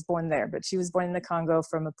how I was born there. But she was born in the Congo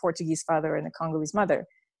from a Portuguese father and a Congolese mother.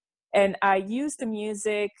 And I used the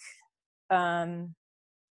music from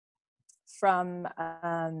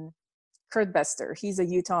Kurt Bester. He's a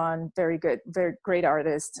Utah, very good, very great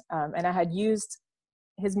artist. And I had used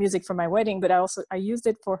his music for my wedding, but I used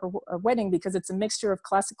it for her wedding because it's a mixture of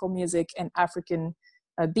classical music and African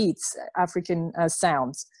beats, African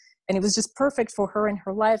sounds. And it was just perfect for her in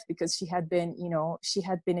her life because she had been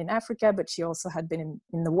in Africa, but she also had been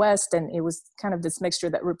in the West. And it was kind of this mixture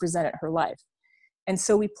that represented her life. And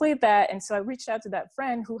so we played that. And so I reached out to that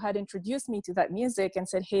friend who had introduced me to that music and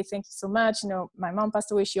said, hey, thank you so much. You know, my mom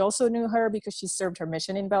passed away. She also knew her because she served her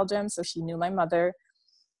mission in Belgium. So she knew my mother.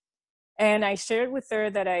 And I shared with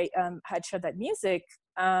her that I had shared that music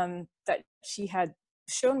that she had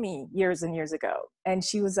shown me years and years ago. And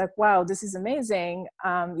she was like, wow, this is amazing.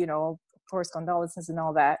 You know, of course, condolences and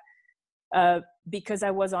all that. Because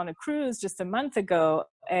I was on a cruise just a month ago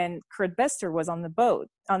and Kurt Bester was on the boat,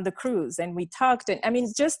 on the cruise, and we talked. And I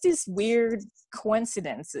mean, just these weird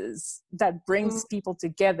coincidences that brings people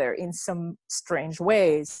together in some strange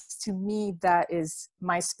ways. To me, that is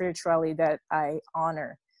my spirituality that I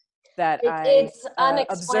honor, that it's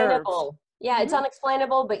unexplainable. Observe. Yeah, it's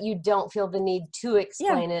unexplainable, but you don't feel the need to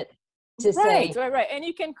explain it. To right, say. Right. And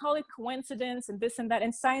you can call it coincidence and this and that.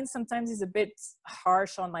 And science sometimes is a bit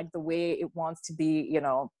harsh on like the way it wants to be, you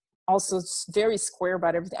know, also very square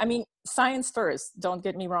about everything. I mean, science first, don't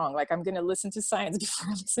get me wrong. Like I'm going to listen to science before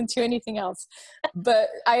I listen to anything else. But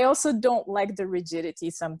I also don't like the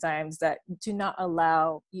rigidity sometimes that do not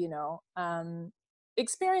allow, you know,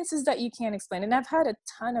 experiences that you can't explain. And I've had a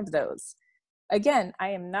ton of those. Again, I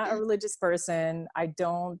am not a religious person. I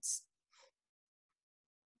don't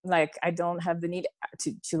have the need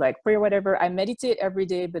to like pray or whatever. I meditate every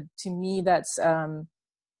day, but to me that's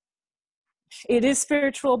it is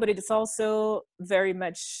spiritual, but it is also very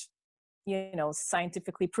much, you know,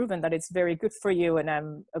 scientifically proven that it's very good for you, and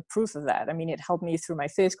I'm a proof of that. I mean, it helped me through my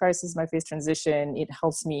faith crisis, my faith transition. It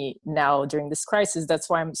helps me now during this crisis. That's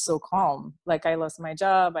why I'm so calm. Like I lost my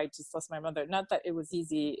job, I just lost my mother. Not that it was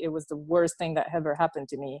easy, it was the worst thing that ever happened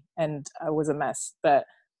to me, and I was a mess. But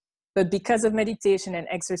because of meditation and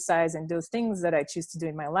exercise and those things that I choose to do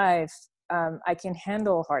in my life, I can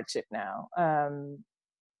handle hardship now,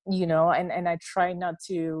 you know, and I try not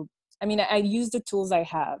to, I mean, I use the tools I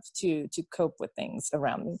have to cope with things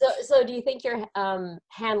around me. So do you think you're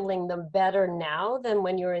handling them better now than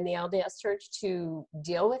when you were in the LDS church to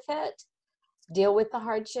deal with the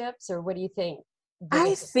hardships, or what do you think?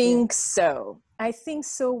 I think so.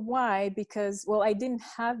 Why? Because, well, I didn't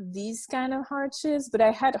have these kind of hardships, but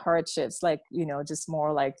I had hardships like, you know, just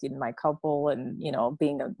more like in my couple and, you know,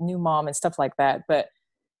 being a new mom and stuff like that. But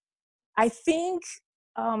I think,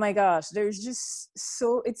 oh my gosh, there's just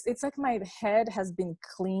so, it's like my head has been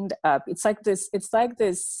cleaned up. It's like this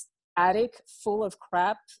attic full of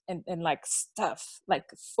crap and like stuff, like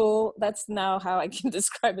full, that's now how I can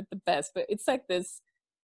describe it the best. But it's like this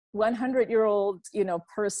 100-year-old, you know,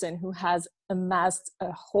 person who has amassed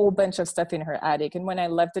a whole bunch of stuff in her attic. And when I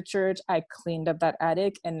left the church, I cleaned up that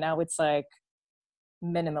attic, and now it's like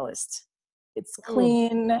minimalist. It's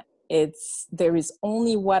clean. There is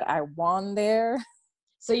only what I want there.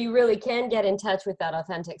 So you really can get in touch with that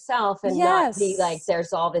authentic self and not be like,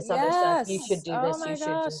 there's all this other stuff. You should do this. You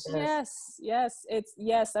should do this.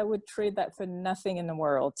 Yes. I would trade that for nothing in the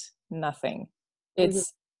world. Nothing.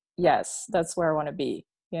 It's yes, that's where I want to be,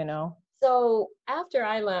 you know? So after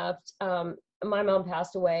I left, my mom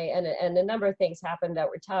passed away, and a number of things happened that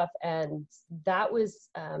were tough. And that was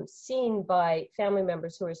seen by family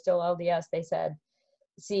members who are still LDS. They said,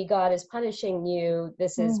 see, God is punishing you.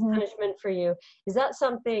 This is punishment for you. Is that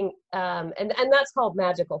something, and that's called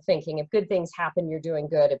magical thinking. If good things happen, you're doing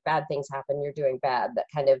good. If bad things happen, you're doing bad. That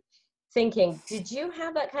kind of thinking. Did you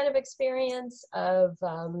have that kind of experience of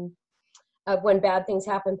when bad things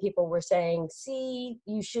happen, people were saying, see,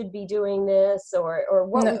 you should be doing this, or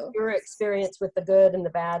what was your experience with the good and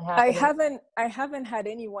the bad happening? I haven't had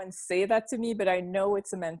anyone say that to me, but I know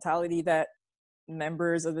it's a mentality that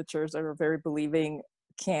members of the church that are very believing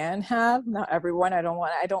can have. Not everyone. I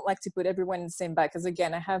don't like to put everyone in the same bag, because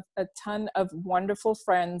again, I have a ton of wonderful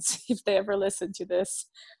friends, if they ever listen to this,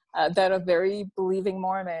 that are very believing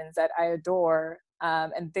Mormons that I adore.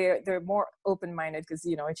 And they're more open-minded, because,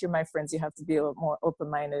 you know, if you're my friends, you have to be a little more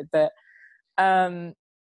open-minded. But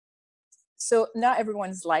So not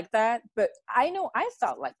everyone's like that, but I know I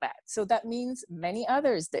felt like that. So that means many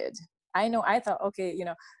others did. I know I thought, okay,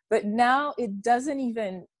 but now it doesn't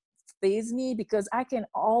even faze me, because I can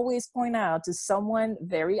always point out to someone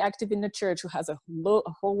very active in the church who has a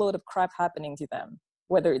whole load of crap happening to them,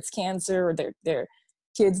 whether it's cancer or their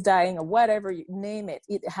kids dying or whatever, you name it.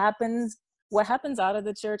 It happens. What happens out of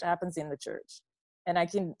the church happens in the church. And I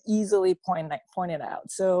can easily point it out.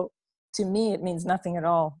 So to me, it means nothing at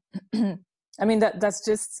all. I mean, that's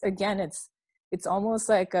just, again, it's almost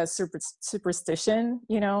like a superstition,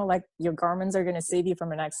 like your garments are going to save you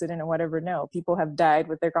from an accident or whatever. No, people have died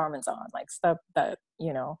with their garments on, like stuff that,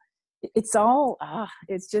 it's all,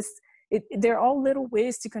 it's just, they're all little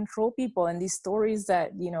ways to control people. And these stories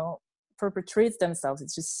that, perpetrates themselves,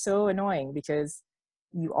 it's just so annoying, because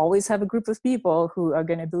you always have a group of people who are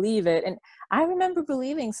going to believe it. And I remember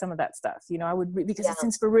believing some of that stuff, I would because it's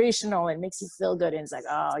inspirational and makes you feel good. And it's like,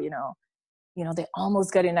 oh, they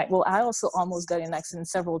almost got in that. Well, I also almost got in an accident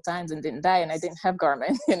several times and didn't die, and I didn't have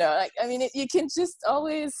garment, like, I mean, you can just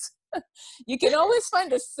always, you can always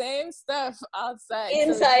find the same stuff outside.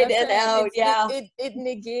 Inside and out. It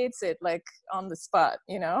negates it, like, on the spot,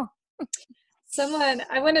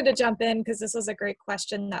 I wanted to jump in because this was a great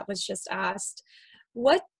question that was just asked.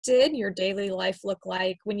 What did your daily life look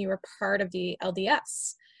like when you were part of the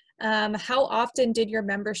LDS? How often did your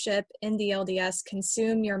membership in the LDS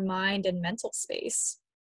consume your mind and mental space?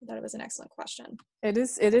 I thought it was an excellent question. It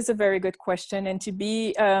is a very good question. And to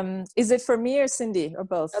be, is it for me or Cyndi, or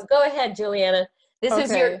both? Oh, go ahead, Juliana. This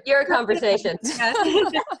is your conversation.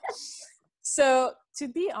 So to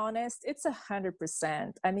be honest, it's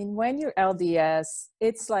 100%. I mean, when you're LDS,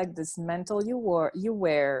 it's like this mantle you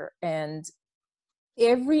wear, and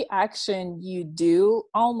every action you do,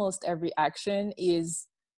 almost every action is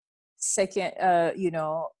second,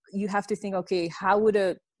 you have to think, okay, what would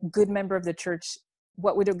a good member of the church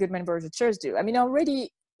do? I mean, already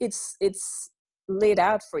it's laid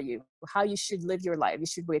out for you how you should live your life. You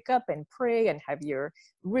should wake up and pray and have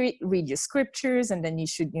read your scriptures, and then you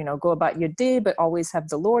should, go about your day, but always have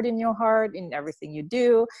the Lord in your heart in everything you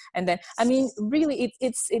do. And then, I mean, really,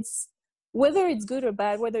 it's whether it's good or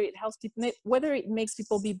bad, whether it helps people, whether it makes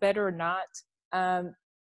people be better or not,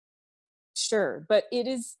 sure, but it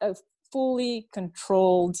is a fully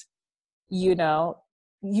controlled, you're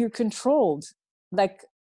controlled, like,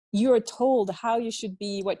 you're told how you should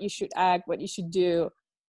be, what you should act, what you should do,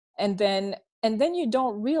 and then you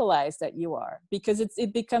don't realize that you are, because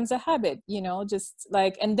it becomes a habit, just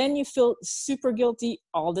like, and then you feel super guilty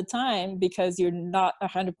all the time because you're not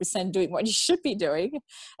 100% doing what you should be doing.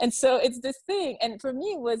 And so it's this thing. And for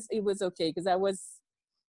me, it was okay, because I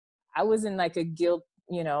wasn't like a guilt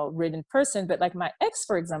ridden person, but like my ex,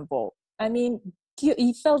 for example, I mean,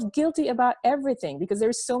 he felt guilty about everything, because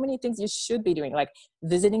there's so many things you should be doing, like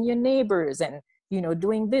visiting your neighbors and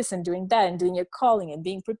doing this and doing that and doing your calling and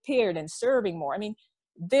being prepared and serving more. I mean,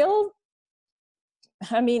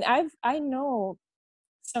 I know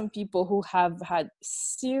some people who have had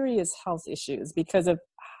serious health issues because of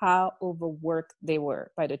how overworked they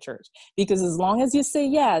were by the church, because as long as you say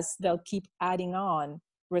yes, they'll keep adding on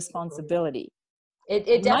responsibility.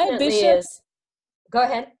 It definitely is. Go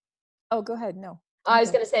ahead. Oh, go ahead. No. I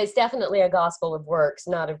was going to say, it's definitely a gospel of works,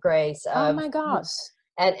 not of grace. Oh my gosh.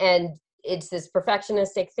 And it's this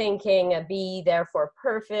perfectionistic thinking, be therefore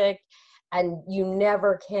perfect, and you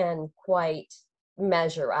never can quite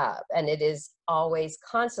measure up. And it is always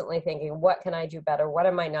constantly thinking, what can I do better? What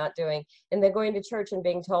am I not doing? And then going to church and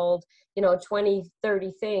being told, 20,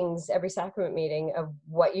 30 things every sacrament meeting of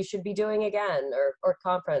what you should be doing again, or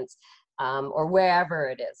conference, or wherever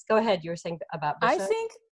it is. Go ahead. You were saying about bishop.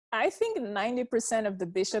 I think 90% of the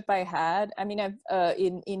bishop I had, I mean, I've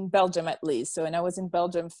in Belgium at least. So, and I was in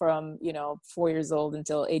Belgium from, 4 years old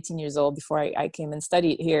until 18 years old before I came and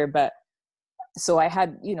studied here. But so I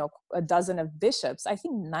had, a dozen of bishops. I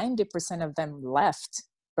think 90% of them left,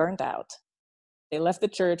 burnt out. They left the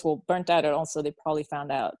church, burnt out, and also they probably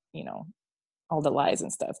found out, all the lies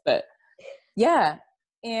and stuff. But yeah.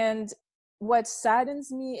 And what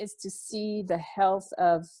saddens me is to see the health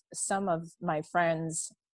of some of my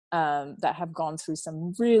friends that have gone through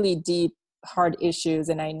some really deep, hard issues.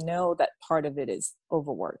 And I know that part of it is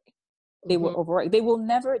overwork. They were overworked. They will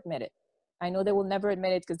never admit it. I know they will never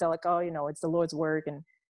admit it, because they're like, oh, it's the Lord's work.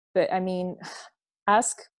 But I mean,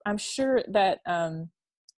 I'm sure that the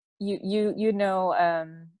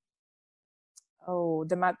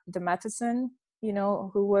Matheson,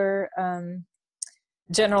 who were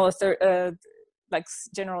general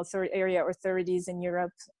area authorities in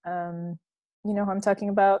Europe. You know who I'm talking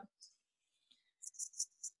about?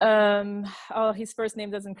 Oh, his first name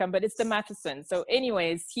doesn't come, but it's the Matheson. So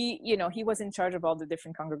anyways, he was in charge of all the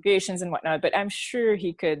different congregations and whatnot, but I'm sure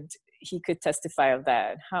he could testify of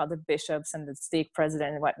that, how the bishops and the stake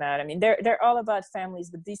president and whatnot. I mean, they're all about families,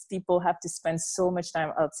 but these people have to spend so much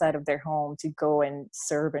time outside of their home to go and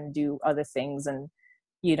serve and do other things. And,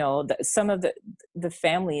 some of the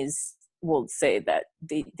families will say that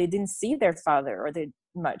they didn't see their father or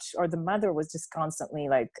the mother was just constantly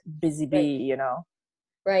like busy bee,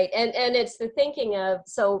 Right. And it's the thinking of,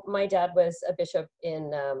 so my dad was a bishop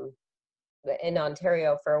in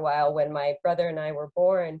Ontario for a while when my brother and I were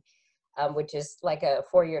born, which is like a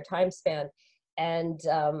 4-year time span. And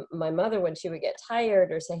my mother, when she would get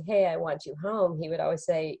tired or say, hey, I want you home, he would always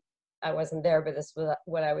say, I wasn't there, but this was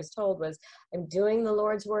what I was told was, I'm doing the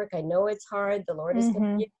Lord's work. I know it's hard. The Lord is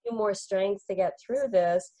going to give you more strength to get through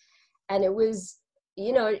this. And it was,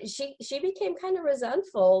 she became kind of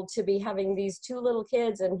resentful to be having these 2 little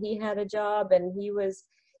kids, and he had a job and he was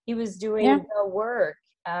doing the work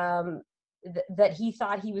that he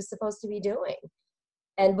thought he was supposed to be doing,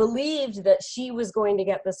 and believed that she was going to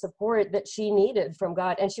get the support that she needed from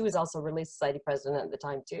God. And she was also Relief Society president at the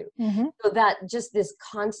time too. So that just this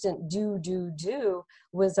constant do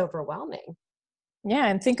was overwhelming. Yeah,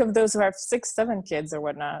 and think of those who have 6, 7 kids or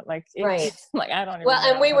whatnot. Like, right? Like I don't even. Well,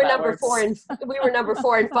 know and we were number works. 4, and we were number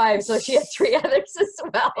 4 and 5, so she had 3 others as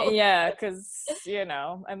well. Yeah, because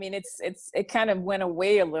I mean, it kind of went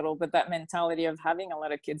away a little, but that mentality of having a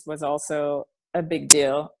lot of kids was also a big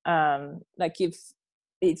deal. Like if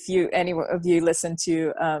any of you listen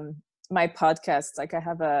to my podcast, like I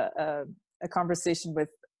have a conversation with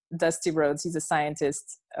Dusty Rhodes. He's a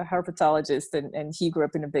scientist, a herpetologist, and he grew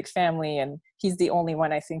up in a big family, and he's the only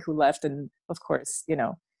one I think who left. And of course,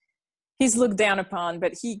 he's looked down upon,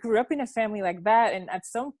 but he grew up in a family like that. And at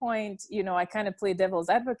some point, I kind of play devil's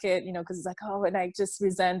advocate, because it's like, oh, and I just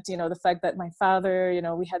resent, the fact that my father,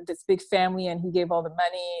 we had this big family and he gave all the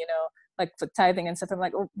money, like for tithing and stuff. I'm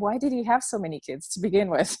like, oh, why did he have so many kids to begin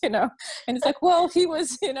with? And it's like, well, he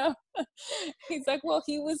was, he's like, well,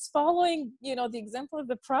 he was following, the example of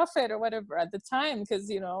the prophet or whatever at the time.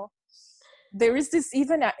 Because, there is this,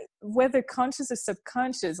 even whether conscious or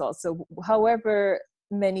subconscious also, however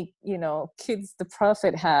many, kids the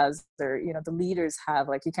prophet has, or, the leaders have,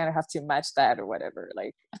 like, you kind of have to match that or whatever.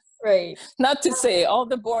 Like, right. Not to say all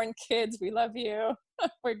the born kids, we love you.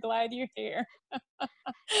 We're glad you're here.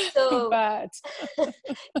 So, but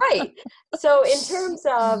right. So in terms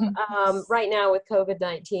of right now with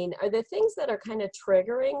COVID-19, are there things that are kind of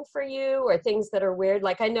triggering for you, or things that are weird?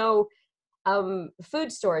 Like I know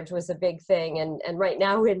food storage was a big thing, and right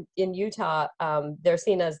now in Utah, they're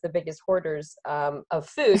seen as the biggest hoarders of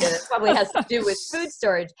food, and it probably has to do with food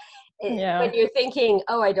storage. When you're thinking,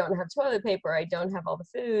 oh, I don't have toilet paper, I don't have all the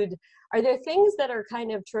food, are there things that are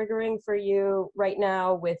kind of triggering for you right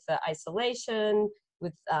now with the isolation,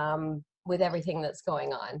 with everything that's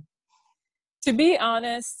going on? To be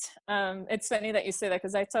honest, it's funny that you say that,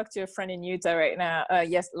 because I talked to a friend in Utah right now,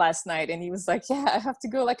 last night, and he was like, yeah, I have to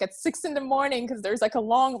go like at 6 a.m. because there's like a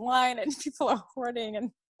long line and people are hoarding, and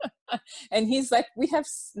and he's like, we have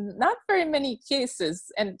not very many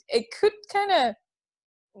cases, and it could kind of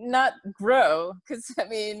not grow, because I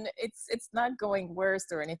mean, it's not going worse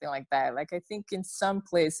or anything like that. Like I think in some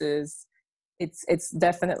places it's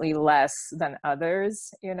definitely less than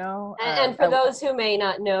others, And for those who may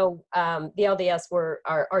not know, the LDS we're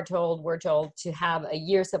told to have a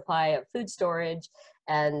year supply of food storage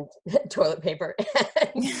and toilet paper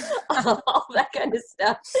and all that kind of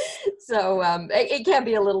stuff. So it can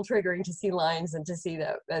be a little triggering to see lines and to see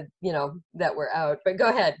that that we're out. But go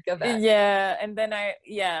ahead, go back. Yeah, and then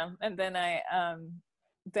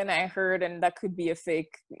I heard, and that could be a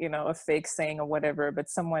fake saying or whatever, but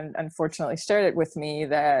someone unfortunately shared it with me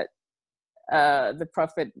that the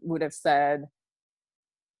prophet would have said,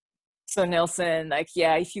 so Nelson, like,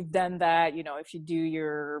 yeah, if you've done that, if you do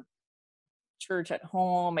your church at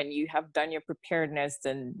home and you have done your preparedness,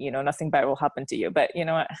 then nothing bad will happen to you. But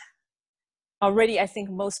already I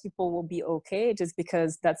think most people will be okay, just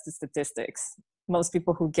because that's the statistics. Most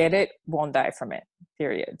people who get it won't die from it,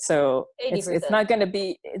 period. So it's not going to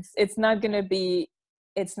be,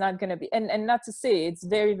 and not to say it's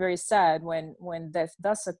very, very sad when death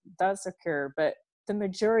does occur, but the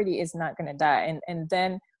majority is not going to die. And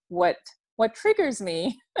then what triggers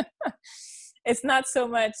me, it's not so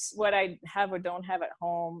much what I have or don't have at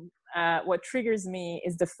home. What triggers me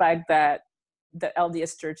is the fact that the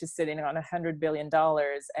LDS Church is sitting on $100 billion,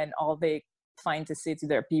 and all they find to say to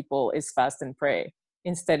their people is fast and pray,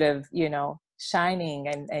 instead of shining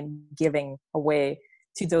and giving away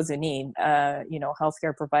to those in need, you know,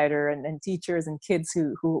 healthcare provider and teachers and kids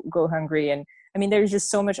who go hungry. And I mean, there's just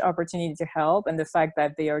so much opportunity to help. And the fact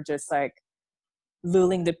that they are just like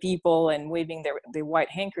lulling the people and waving their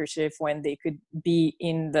white handkerchief when they could be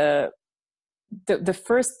in the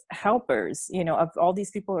first helpers, you know, of all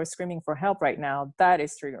these people who are screaming for help right now, that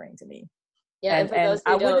is triggering to me. Yeah, and for those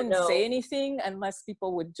I who don't wouldn't know, say anything unless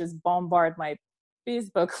people would just bombard my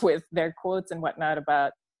Facebook with their quotes and whatnot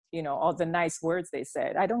about, you know, all the nice words they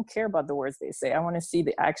said. I don't care about the words they say. I want to see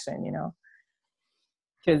the action, you know,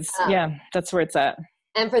 because yeah, that's where it's at.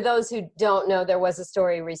 And for those who don't know, there was a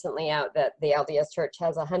story recently out that the LDS Church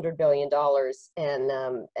has $100 billion,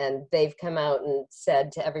 and they've come out and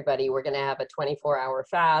said to everybody, we're going to have a 24-hour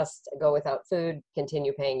fast, go without food,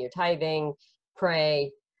 continue paying your tithing,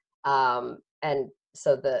 pray. And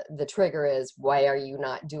so the trigger is, why are you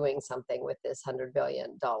not doing something with this $100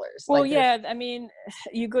 billion? Well, like yeah, I mean,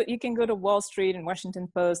 you can go to Wall Street and Washington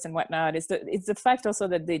Post and whatnot. It's the fact also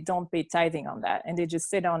that they don't pay tithing on that, and they just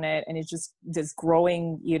sit on it, and it's just this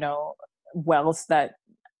growing, you know, wealth that,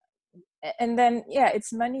 and then yeah,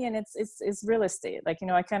 it's money and it's real estate. Like, you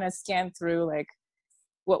know, I kind of scanned through like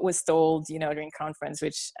what was told, you know, during conference,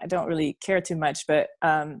 which I don't really care too much, but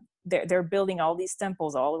they're building all these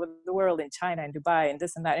temples all over the world, in China and Dubai and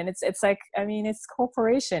this and that, and it's like, I mean, it's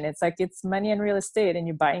corporation, it's like it's money and real estate, and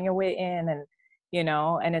you're buying your way in, and you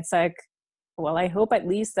know, and it's like, well, I hope at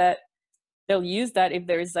least that they'll use that if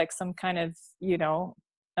there is like some kind of, you know,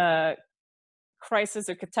 crisis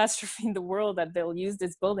or catastrophe in the world, that they'll use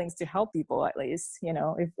these buildings to help people at least, you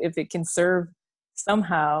know, if it can serve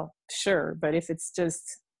somehow, sure, but if it's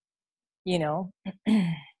just, you know,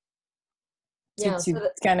 yeah, to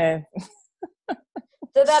kind of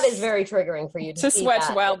so that is very triggering for you to see watch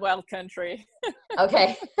that. Wild Country.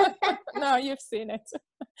 Okay. No, you've seen it.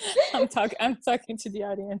 I'm talking to the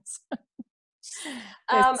audience.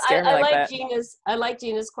 I like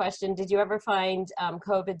Gina's question. Did you ever find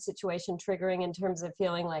COVID situation triggering in terms of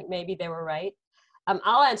feeling like maybe they were right?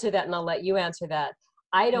 I'll answer that, and I'll let you answer that.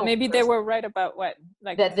 I don't. Maybe they were right about what?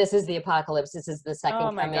 Like that this is the apocalypse. This is the second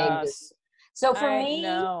coming. Gosh. So for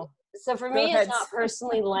me, it's not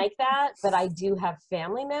personally like that, but I do have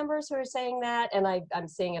family members who are saying that, and I'm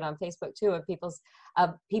seeing it on Facebook too, of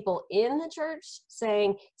people in the church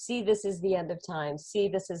saying, see, this is the end of time. See,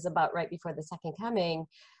 this is about right before the second coming.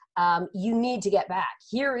 You need to get back.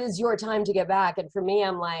 Here is your time to get back. And for me,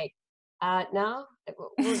 I'm like, no.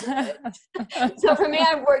 So for me,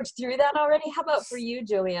 I've worked through that already. How about for you,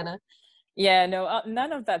 Julienna? Yeah, no,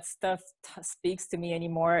 none of that stuff speaks to me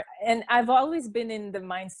anymore. And I've always been in the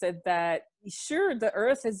mindset that, sure, the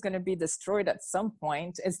earth is going to be destroyed at some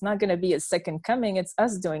point. It's not going to be a second coming. It's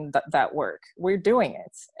us doing that work. We're doing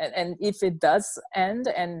it. And if it does end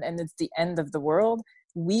and it's the end of the world,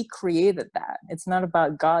 we created that. It's not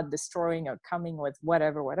about God destroying or coming with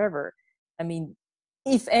whatever. I mean,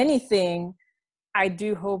 if anything, I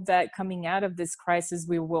do hope that coming out of this crisis,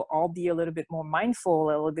 we will all be a little bit more mindful, a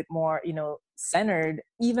little bit more, you know, centered,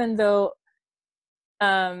 even though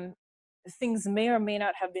things may or may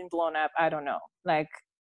not have been blown up. I don't know. Like,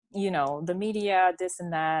 you know, the media, this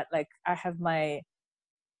and that, like I have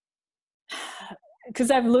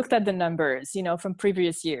because I've looked at the numbers, you know, from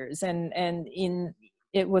previous years, and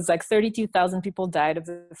it was like 32,000 people died of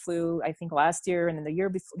the flu, I think, last year. And in the year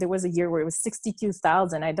before, there was a year where it was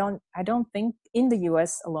 62,000. I don't think in the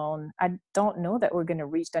US alone, I don't know that we're going to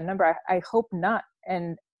reach that number. I hope not.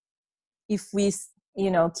 And if we,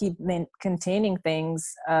 you know, keep containing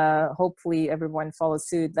things, hopefully everyone follows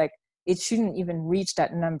suit. Like, it shouldn't even reach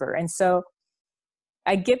that number. And so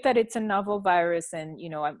I get that it's a novel virus, and, you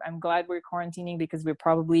know, I'm glad we're quarantining because we're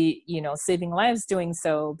probably, you know, saving lives doing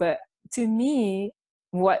so. But to me,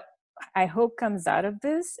 what I hope comes out of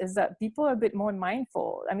this is that people are a bit more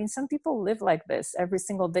mindful. I mean, some people live like this every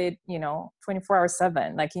single day, you know,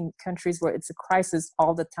 24/7, like in countries where it's a crisis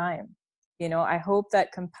all the time. You know, I hope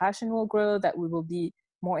that compassion will grow, that we will be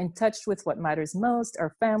more in touch with what matters most,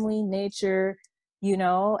 our family, nature, you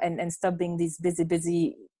know, and stop being these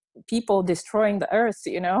busy people destroying the earth,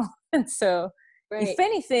 you know. And so, right. If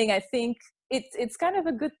anything, I think it's kind of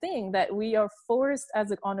a good thing that we are forced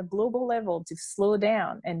on a global level to slow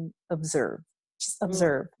down and observe. Just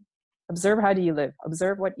observe. Observe how do you live.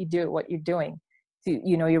 Observe what you do, what you're doing, to,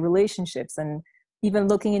 you know, your relationships, and even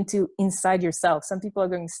looking inside yourself. Some people are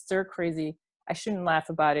going stir crazy. I shouldn't laugh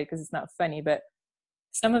about it because it's not funny, but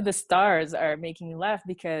some of the stars are making me laugh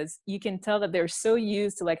because you can tell that they're so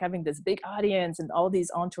used to like having this big audience and all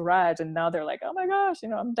these entourage, and now they're like, oh my gosh, you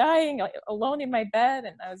know, I'm dying alone in my bed.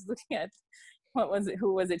 And I was looking at what was it?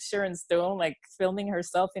 Who was it? Sharon Stone, like filming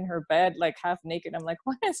herself in her bed, like half naked. I'm like,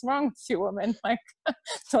 what is wrong with you, woman? Like,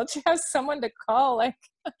 don't you have someone to call? Like,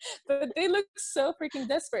 but they look so freaking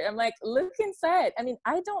desperate. I'm like, look inside. I mean,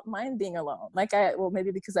 I don't mind being alone. Like, well,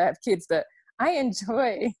 maybe because I have kids, but I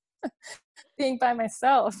enjoy being by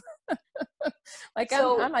myself. Like,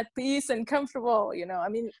 I'm at peace and comfortable, you know. I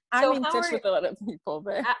mean, I'm in touch with a lot of people,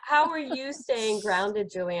 but how are you staying grounded,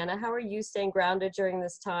 Julienna? How are you staying grounded during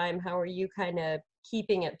this time? How are you kind of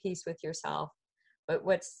keeping at peace with yourself? But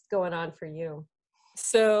what's going on for you?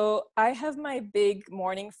 So I have my big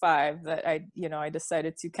morning 5 that I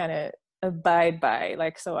decided to kind of abide by.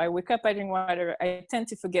 Like, so I wake up, I drink water. I tend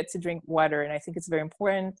to forget to drink water, and I think it's very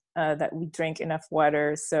important that we drink enough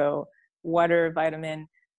water. So water, vitamin.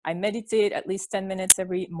 I meditate at least 10 minutes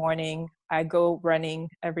every morning. I go running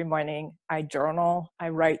every morning. I journal. I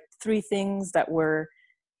write 3 things that were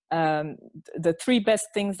the 3 best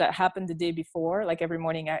things that happened the day before. Like every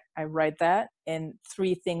morning I write that, and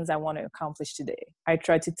 3 things I want to accomplish today. I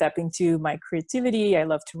try to tap into my creativity. I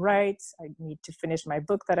love to write. I need to finish my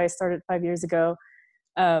book that I started 5 years ago.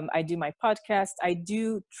 I do my podcast. I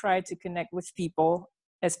do try to connect with people,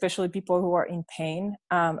 especially people who are in pain.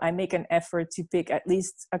 I make an effort to pick at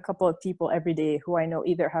least a couple of people every day who I know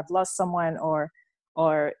either have lost someone or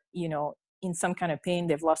you know, in some kind of pain,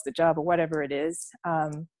 they've lost a job or whatever it is.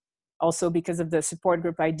 Also, because of the support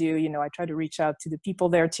group I do, you know, I try to reach out to the people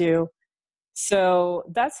there too. So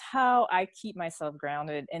that's how I keep myself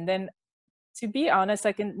grounded. And then, to be honest,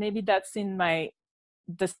 maybe that's in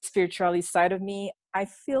the spirituality side of me. I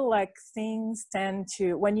feel like things tend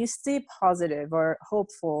to, when you stay positive or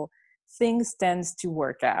hopeful, things tends to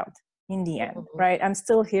work out in the end, right? I'm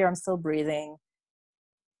still here, I'm still breathing.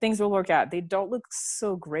 Things will work out. They don't look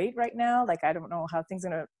so great right now. Like, I don't know how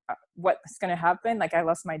what's gonna happen. Like, I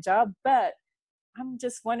lost my job, but I'm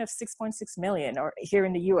just one of 6.6 million or here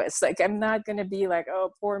in the US. Like, I'm not gonna be like, oh,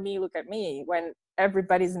 poor me, look at me, when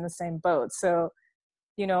everybody's in the same boat. So,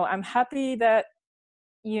 you know, I'm happy that,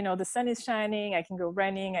 you know, the sun is shining. I can go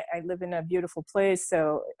running. I live in a beautiful place.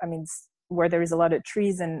 So, I mean, where there is a lot of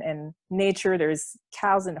trees and nature, there's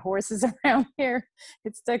cows and horses around here.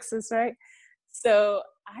 It's Texas, right? So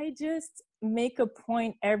I just make a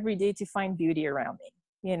point every day to find beauty around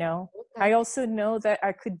me, you know? Okay. I also know that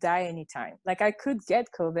I could die anytime. Like, I could get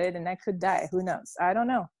COVID and I could die. Who knows? I don't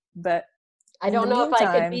know. But I don't know if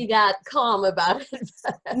I could be that calm about it.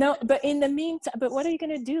 No, but in the meantime, but what are you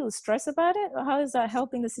going to do? Stress about it? Or how is that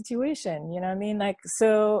helping the situation? You know what I mean? Like,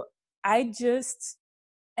 so I just,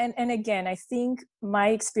 and again, I think my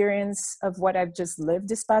experience of what I've just lived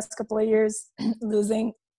this past couple of years,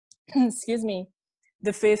 losing, excuse me,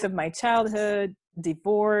 the faith of my childhood,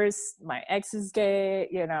 divorce, my ex is gay,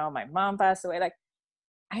 you know, my mom passed away. Like,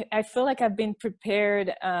 I feel like I've been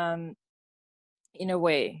prepared in a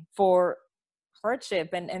way for hardship.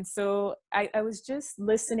 And so I was just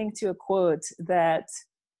listening to a quote that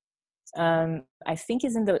I think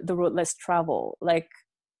is in the road less travel. Like,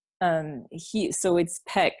 so it's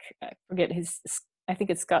Peck, I forget I think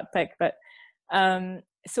it's Scott Peck, but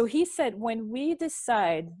so he said, when we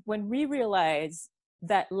realize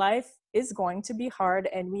that life is going to be hard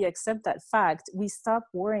and we accept that fact, we stop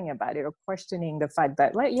worrying about it or questioning the fact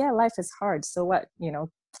that, like, yeah, life is hard. So what, you know,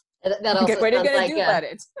 that also what are you going to do about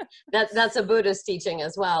it? That's a Buddhist teaching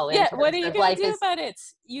as well. Yeah, what are you going to do about it?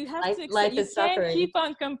 You have to accept, you can't suffering. keep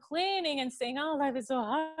on complaining and saying, oh, life is so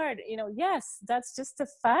hard. You know, yes, that's just a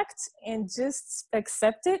fact, and just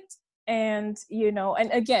accept it. And, you know,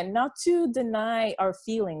 and again, not to deny our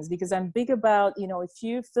feelings, because I'm big about, you know, if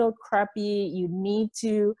you feel crappy, you need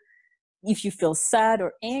to, if you feel sad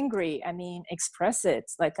or angry, I mean, express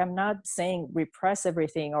it. Like, I'm not saying repress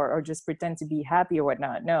everything or just pretend to be happy or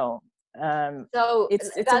whatnot. No. So it's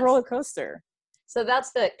a roller coaster. So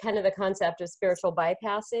that's the kind of the concept of spiritual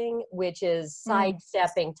bypassing, which is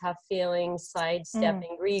sidestepping tough feelings,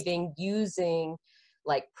 sidestepping grieving, using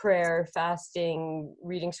like prayer, fasting,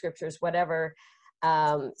 reading scriptures, whatever.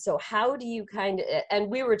 So how do you and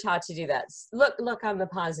we were taught to do that. Look on the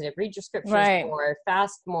positive, read your scriptures more,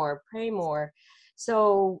 fast more, pray more.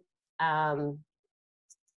 So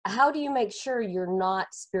how do you make sure you're not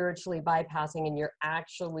spiritually bypassing and you're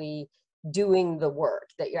actually doing the work,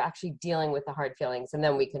 that you're actually dealing with the hard feelings? And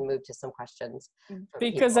then we can move to some questions.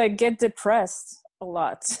 Because I get depressed a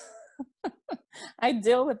lot. I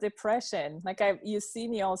deal with depression. Like, you see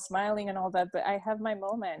me all smiling and all that, but I have my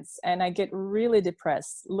moments and I get really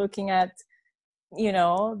depressed looking at, you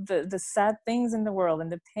know, the sad things in the world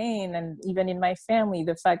and the pain, and even in my family,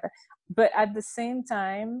 the fact that, but at the same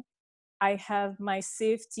time, I have my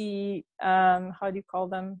safety, how do you call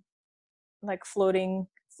them? Like floating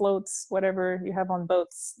floats, whatever you have on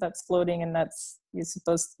boats that's floating, and that's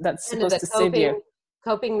supposed to save you.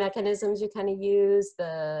 Coping mechanisms you kind of use,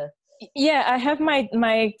 yeah, I have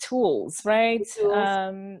my tools, right?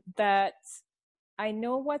 That I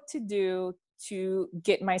know what to do to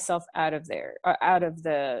get myself out of there, or out of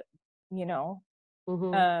the, you know,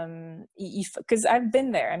 because I've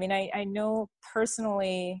been there. I mean, I know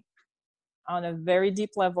personally on a very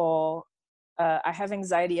deep level, I have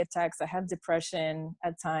anxiety attacks, I have depression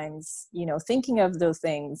at times, you know, thinking of those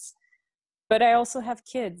things. But I also have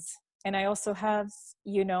kids, and I also have,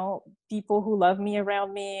 you know, people who love me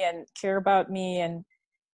around me and care about me, and,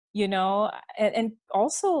 you know, and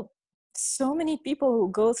also so many people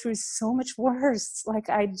who go through so much worse. Like,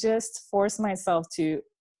 I just force myself to,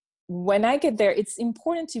 when I get there, it's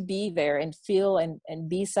important to be there and feel and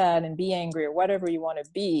be sad and be angry or whatever you want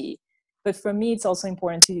to be. But for me, it's also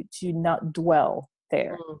important to not dwell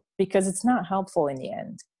there, because it's not helpful in the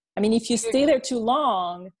end. I mean, if you stay there too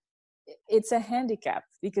long, it's a handicap,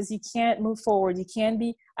 because you can't move forward.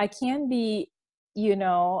 I can be, you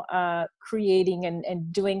know, creating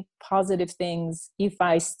and doing positive things if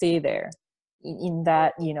I stay there in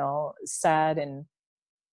that, you know, sad and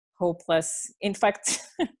hopeless. In fact,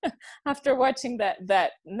 after watching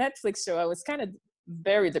that Netflix show, I was kind of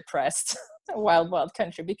very depressed. Wild Wild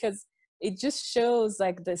Country, because it just shows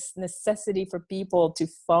like this necessity for people to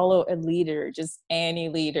follow a leader, just any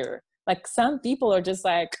leader. Like, some people are just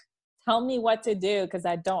like, tell me what to do, because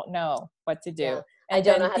I don't know what to do. Yeah. And I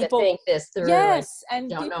don't know how to think this through. Yes,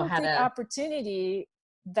 and people take opportunity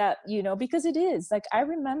that, you know, because it is like, I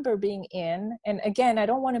remember being in, and again, I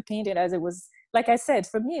don't want to paint it as it was. Like I said,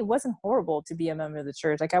 for me, it wasn't horrible to be a member of the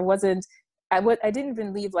church. Like, I didn't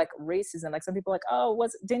even leave like racism. Like, some people like, oh,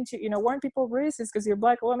 didn't you, you know, weren't people racist because you're a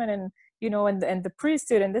Black woman, and, you know, and the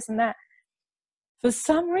priesthood and this and that. For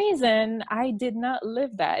some reason, I did not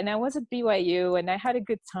live that. And I was at BYU, and I had a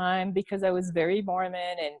good time because I was very Mormon,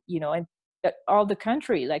 and, you know, and all the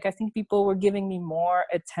country, like, I think people were giving me more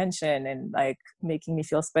attention and like making me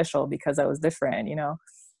feel special because I was different, you know.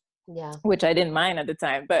 Yeah. Which I didn't mind at the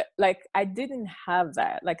time, but like, I didn't have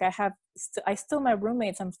that. Like, I still my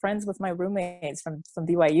roommates, I'm friends with my roommates from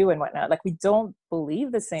BYU and whatnot. Like, we don't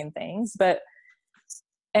believe the same things,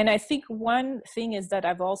 and I think one thing is that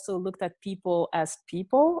I've also looked at people as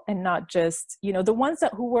people, and not just, you know, the ones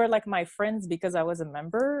who were like my friends because I was a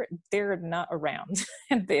member, they're not around,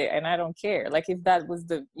 and I don't care. Like, if that was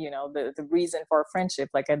the, you know, the reason for a friendship,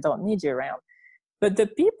 like, I don't need you around. But the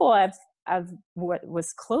people I've what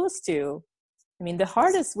was close to, I mean, the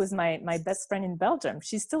hardest was my best friend in Belgium.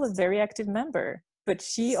 She's still a very active member, but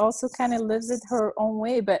she also kind of lives it her own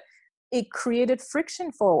way. But it created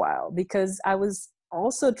friction for a while, because I was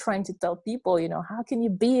also trying to tell people, you know, how can you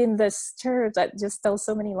be in this church that just tells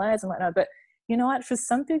so many lies and whatnot? But you know what? For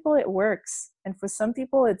some people it works, and for some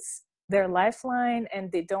people it's their lifeline, and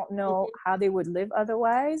they don't know how they would live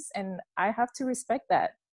otherwise. And I have to respect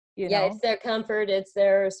that. You know? It's their comfort, it's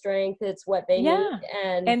their strength, it's what they need,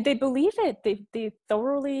 and they believe it. They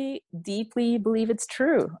thoroughly, deeply believe it's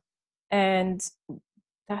true, and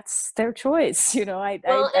that's their choice. You know, I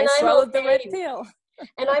swallowed the red pill,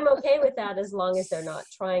 and I'm okay with that, as long as they're not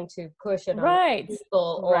trying to push it on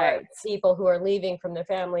people, or people who are leaving from their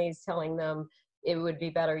families, telling them it would be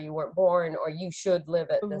better you weren't born, or you should live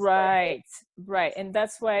it this way. Right. And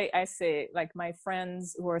that's why I say, like, my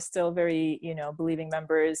friends who are still very, you know, believing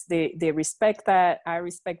members, they respect that. I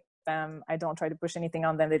respect them. I don't try to push anything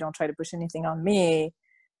on them. They don't try to push anything on me.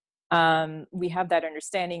 We have that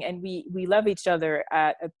understanding, and we love each other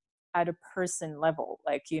at a person level.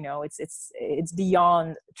 Like, you know, it's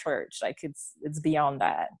beyond church. Like, it's beyond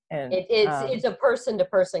that. And it's a person to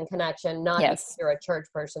person connection, not because you're a church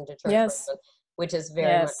person to church person, which is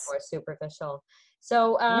very much more superficial.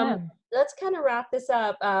 So let's kind of wrap this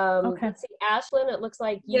up. Let's see, Ashlen, it looks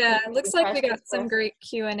like it looks like we got some great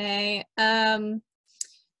Q&A.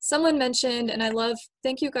 Someone mentioned, and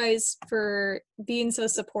thank you guys for being so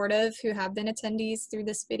supportive who have been attendees through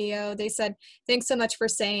this video. They said, thanks so much for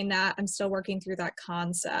saying that. I'm still working through that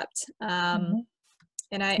concept. And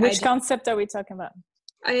Which concept are we talking about?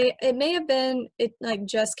 It may have been, it like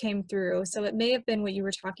just came through. So it may have been what you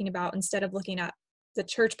were talking about. Instead of looking at the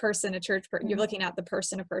church person, you're looking at the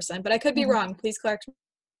person, a person, but I could be wrong. Please correct me.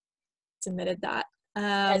 Submitted that.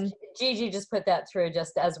 Gigi just put that through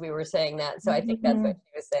just as we were saying that. So I think that's what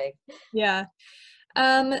she was saying. Yeah.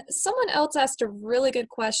 Someone else asked a really good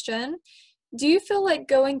question. Do you feel like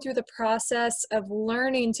going through the process of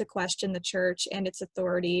learning to question the church and its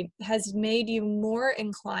authority has made you more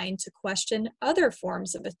inclined to question other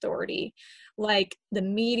forms of authority, like the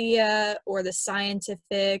media or the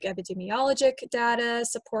scientific epidemiologic data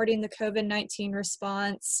supporting the COVID-19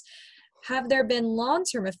 response? Have there been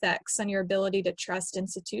long-term effects on your ability to trust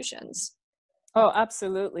institutions? Oh,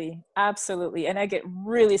 absolutely. Absolutely. And I get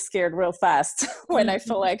really scared real fast when I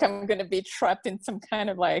feel like I'm going to be trapped in some kind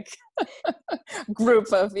of like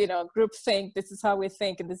group of, group think, this is how we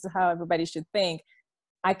think, and this is how everybody should think.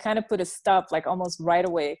 I kind of put a stop like almost right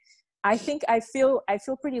away. I think I feel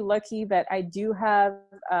pretty lucky that I do have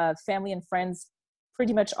family and friends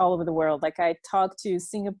pretty much all over the world. Like I talk to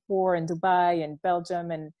Singapore and Dubai and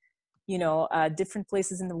Belgium and different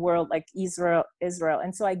places in the world, like Israel.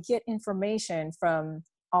 And so I get information from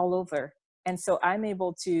all over. And so I'm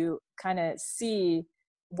able to kind of see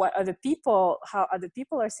how other people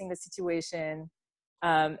are seeing the situation.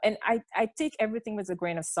 And I take everything with a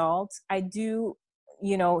grain of salt. I do,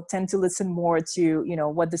 tend to listen more to,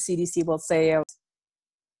 what the CDC will say.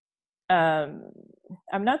 I'm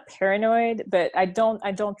not paranoid, but I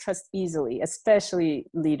don't trust easily, especially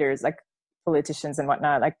leaders like politicians and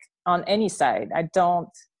whatnot. Like on any side, I don't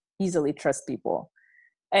easily trust people,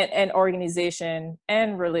 and organization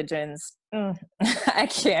and religions. I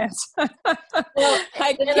can't. Well, I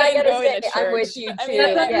and can't I gotta go say, in a church. I'm with you too. I mean,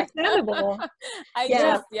 That's understandable.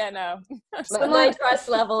 no. My trust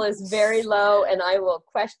level is very low, and I will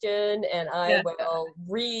question, and I will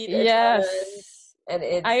read a ton, and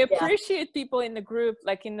it's, I appreciate people in the group,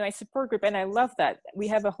 like in my support group, and I love that. We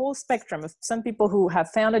have a whole spectrum of some people who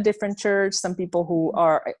have found a different church, some people who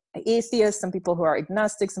are atheists, some people who are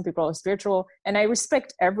agnostic, some people are spiritual, and I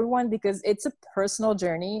respect everyone because it's a personal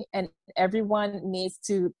journey, and everyone needs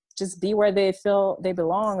to just be where they feel they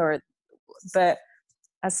belong. But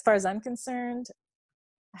as far as I'm concerned,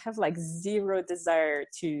 I have like zero desire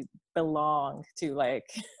to belong to like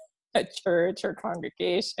a church or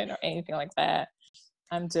congregation or anything like that.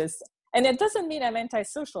 And it doesn't mean I'm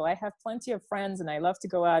antisocial. I have plenty of friends and I love to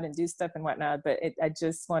go out and do stuff and whatnot, but I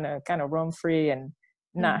just want to kind of roam free and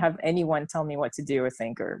not have anyone tell me what to do or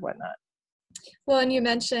think or whatnot. Well, and you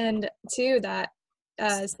mentioned too that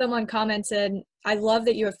someone commented, I love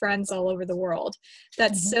that you have friends all over the world.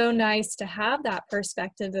 That's so nice to have that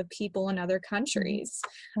perspective of people in other countries.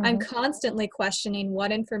 I'm constantly questioning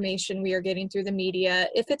what information we are getting through the media,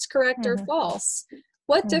 if it's correct or false.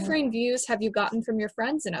 What differing views have you gotten from your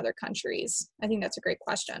friends in other countries? I think that's a great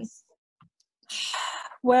question.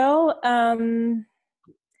 Well,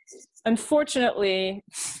 unfortunately,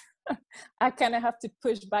 I kind of have to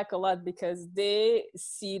push back a lot because they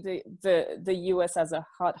see the US as a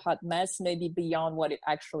hot mess, maybe beyond what it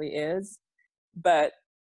actually is. But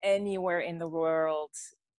anywhere in the world,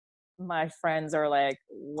 my friends are like,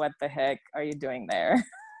 what the heck are you doing there?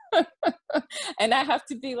 And I have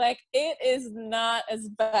to be like, it is not as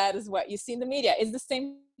bad as what you see in the media. It's the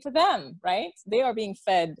same for them, right? They are being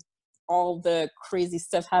fed all the crazy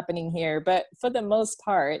stuff happening here. But for the most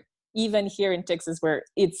part, even here in Texas, where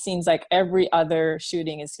it seems like every other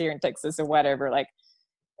shooting is here in Texas or whatever, like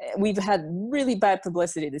we've had really bad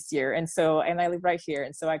publicity this year. And I live right here.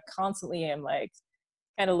 And so I constantly am like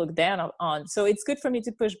kind of looked down on. So it's good for me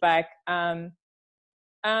to push back.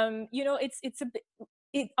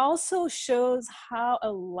 It also shows how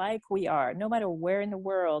alike we are. No matter where in the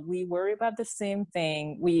world, we worry about the same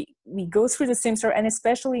thing. We go through the same struggle, and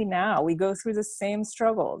especially now, we go through the same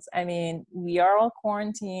struggles. I mean, we are all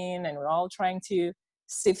quarantined, and we're all trying to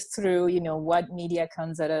sift through, what media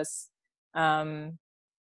comes at us.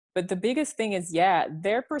 But the biggest thing is,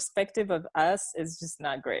 their perspective of us is just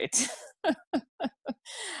not great.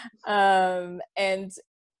 And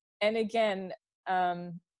again,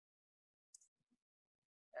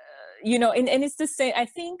 and it's the same. I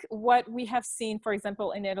think what we have seen, for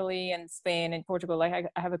example, in Italy and Spain and Portugal, like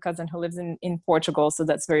I have a cousin who lives in Portugal, so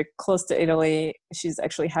that's very close to Italy. She's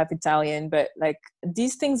actually half Italian, but like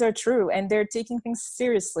these things are true and they're taking things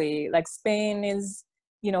seriously. Like Spain is,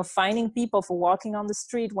 fining people for walking on the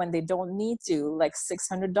street when they don't need to, like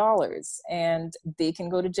 $600, and they can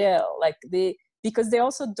go to jail. Because they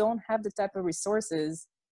also don't have the type of resources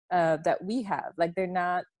that we have. Like they're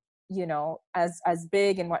not, as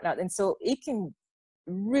big and whatnot. And so it can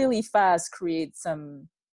really fast create some,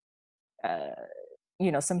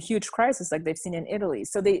 some huge crisis like they've seen in Italy.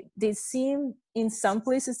 So they seem in some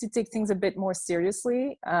places to take things a bit more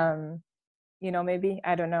seriously. Maybe,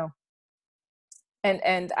 I don't know.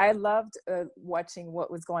 And I loved watching what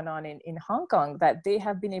was going on in Hong Kong, that they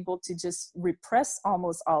have been able to just repress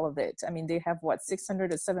almost all of it. I mean, they have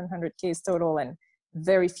 600 or 700 cases total, and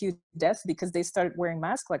very few deaths because they started wearing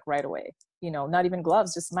masks like right away, not even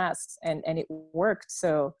gloves, just masks, and it worked.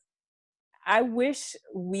 So I wish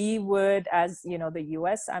we would, as the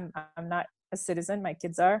US, I'm not a citizen, my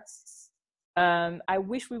kids are. I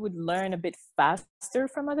wish we would learn a bit faster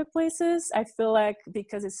from other places. I feel like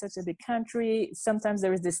because it's such a big country, sometimes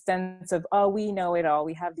there is this sense of, oh, we know it all,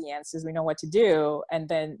 we have the answers, we know what to do. And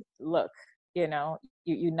then look, you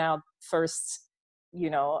now first,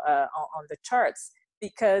 on the charts,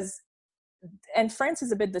 because, and France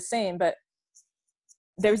is a bit the same, but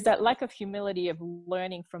there's that lack of humility of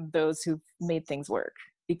learning from those who've made things work,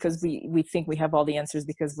 because we think we have all the answers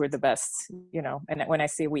because we're the best, and when I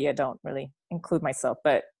say we, I don't really include myself,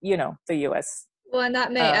 but the US. Well, and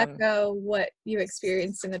that may echo what you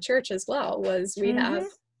experienced in the church as well, was we have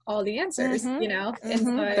all the answers, and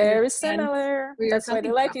so very similar. That's why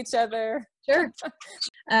they like each other. Sure.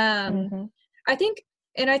 I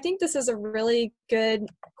think this is a really good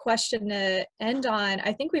question to end on.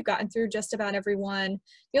 I think we've gotten through just about everyone.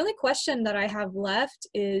 The only question that I have left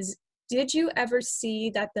is, did you ever see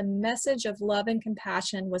that the message of love and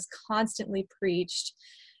compassion was constantly preached,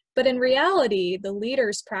 but in reality, the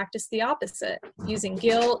leaders practiced the opposite, using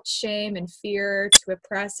guilt, shame, and fear to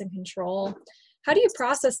oppress and control? How do you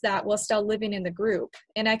process that while still living in the group?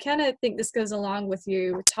 And I kind of think this goes along with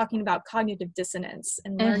you talking about cognitive dissonance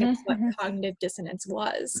and learning what cognitive dissonance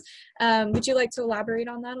was. Would you like to elaborate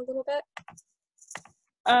on that a little bit?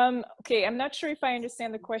 Okay, I'm not sure if I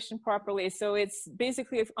understand the question properly. So it's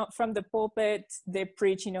basically from the pulpit, they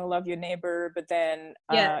preach, love your neighbor, but then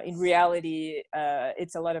in reality,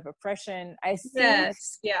 it's a lot of oppression. I think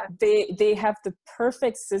they have the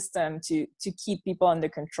perfect system to keep people under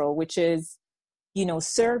control, which is,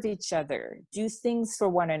 serve each other, do things for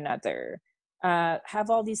one another, have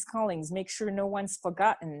all these callings, make sure no one's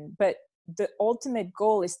forgotten. But the ultimate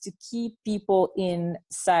goal is to keep people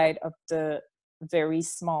inside of the very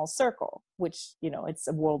small circle, which, it's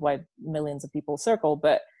a worldwide millions of people circle.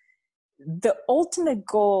 But the ultimate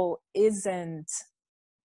goal isn't,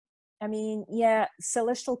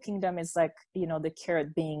 celestial kingdom is like, the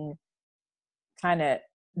carrot being kind of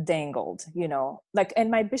dangled, and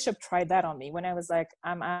my bishop tried that on me when I was like,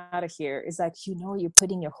 I'm out of here. It's like, you're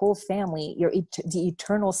putting your whole family, the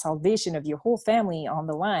eternal salvation of your whole family on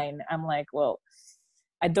the line. I'm like, well,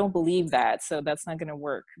 I don't believe that, so that's not going to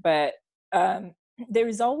work. But there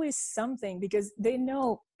is always something, because they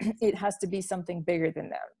know it has to be something bigger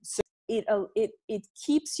than them. So it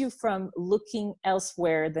keeps you from looking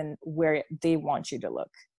elsewhere than where they want you to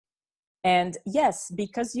look. And yes,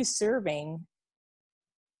 because you're serving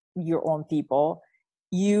your own people,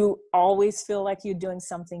 you always feel like you're doing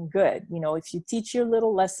something good. If you teach your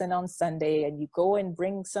little lesson on Sunday and you go and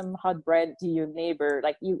bring some hot bread to your neighbor,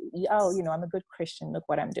 like I'm a good Christian, look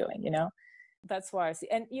what I'm doing, that's why I see.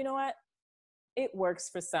 And you know what, it works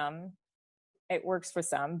for some,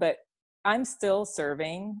 but I'm still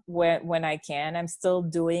serving when I can. I'm still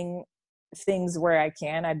doing things where I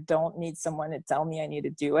can. I don't need someone to tell me I need to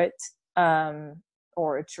do it,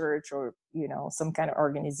 or a church, or some kind of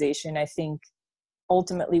organization. I think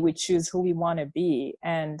ultimately we choose who we want to be,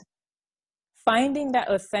 and finding that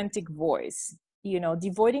authentic voice,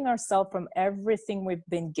 devoiding ourselves from everything we've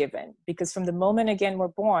been given, because from the moment, again, we're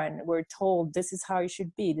born, we're told this is how you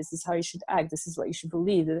should be, this is how you should act, this is what you should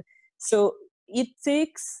believe. So it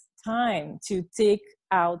takes time to take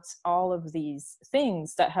out all of these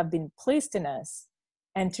things that have been placed in us,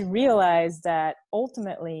 and to realize that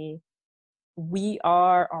ultimately we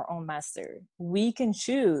are our own master. We can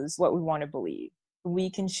choose what we want to believe. We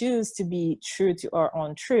can choose to be true to our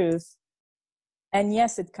own truth. And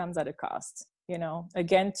yes, it comes at a cost,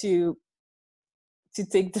 again, to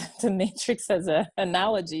take the Matrix as an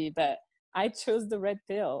analogy, that I chose the red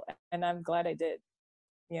pill, and I'm glad I did,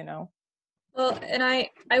 Well, and I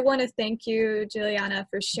want to thank you, Julienna,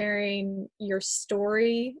 for sharing your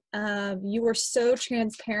story. You were so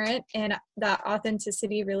transparent, and that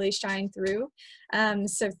authenticity really shined through.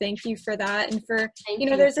 So thank you for that. And for,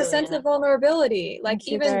 there's a sense of vulnerability. Like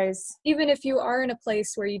even if you are in a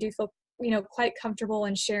place where you do feel, quite comfortable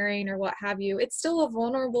in sharing or what have you, it's still a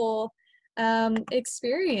vulnerable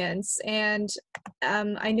experience. And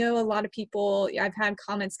I know a lot of people, I've had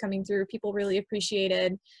comments coming through, people really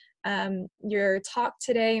appreciated your talk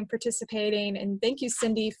today and participating, and thank you,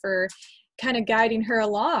 Cyndi, for kind of guiding her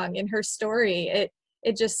along in her story.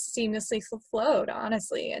 It just seamlessly flowed,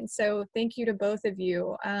 honestly, and so thank you to both of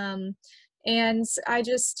you. And I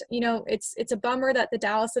just, it's a bummer that the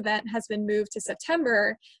Dallas event has been moved to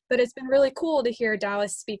September, but it's been really cool to hear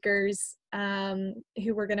Dallas speakers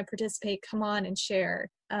who were going to participate come on and share.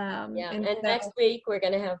 Yeah, and so, next week we're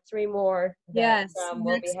going to have 3 more that yes,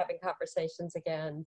 we'll be having conversations again.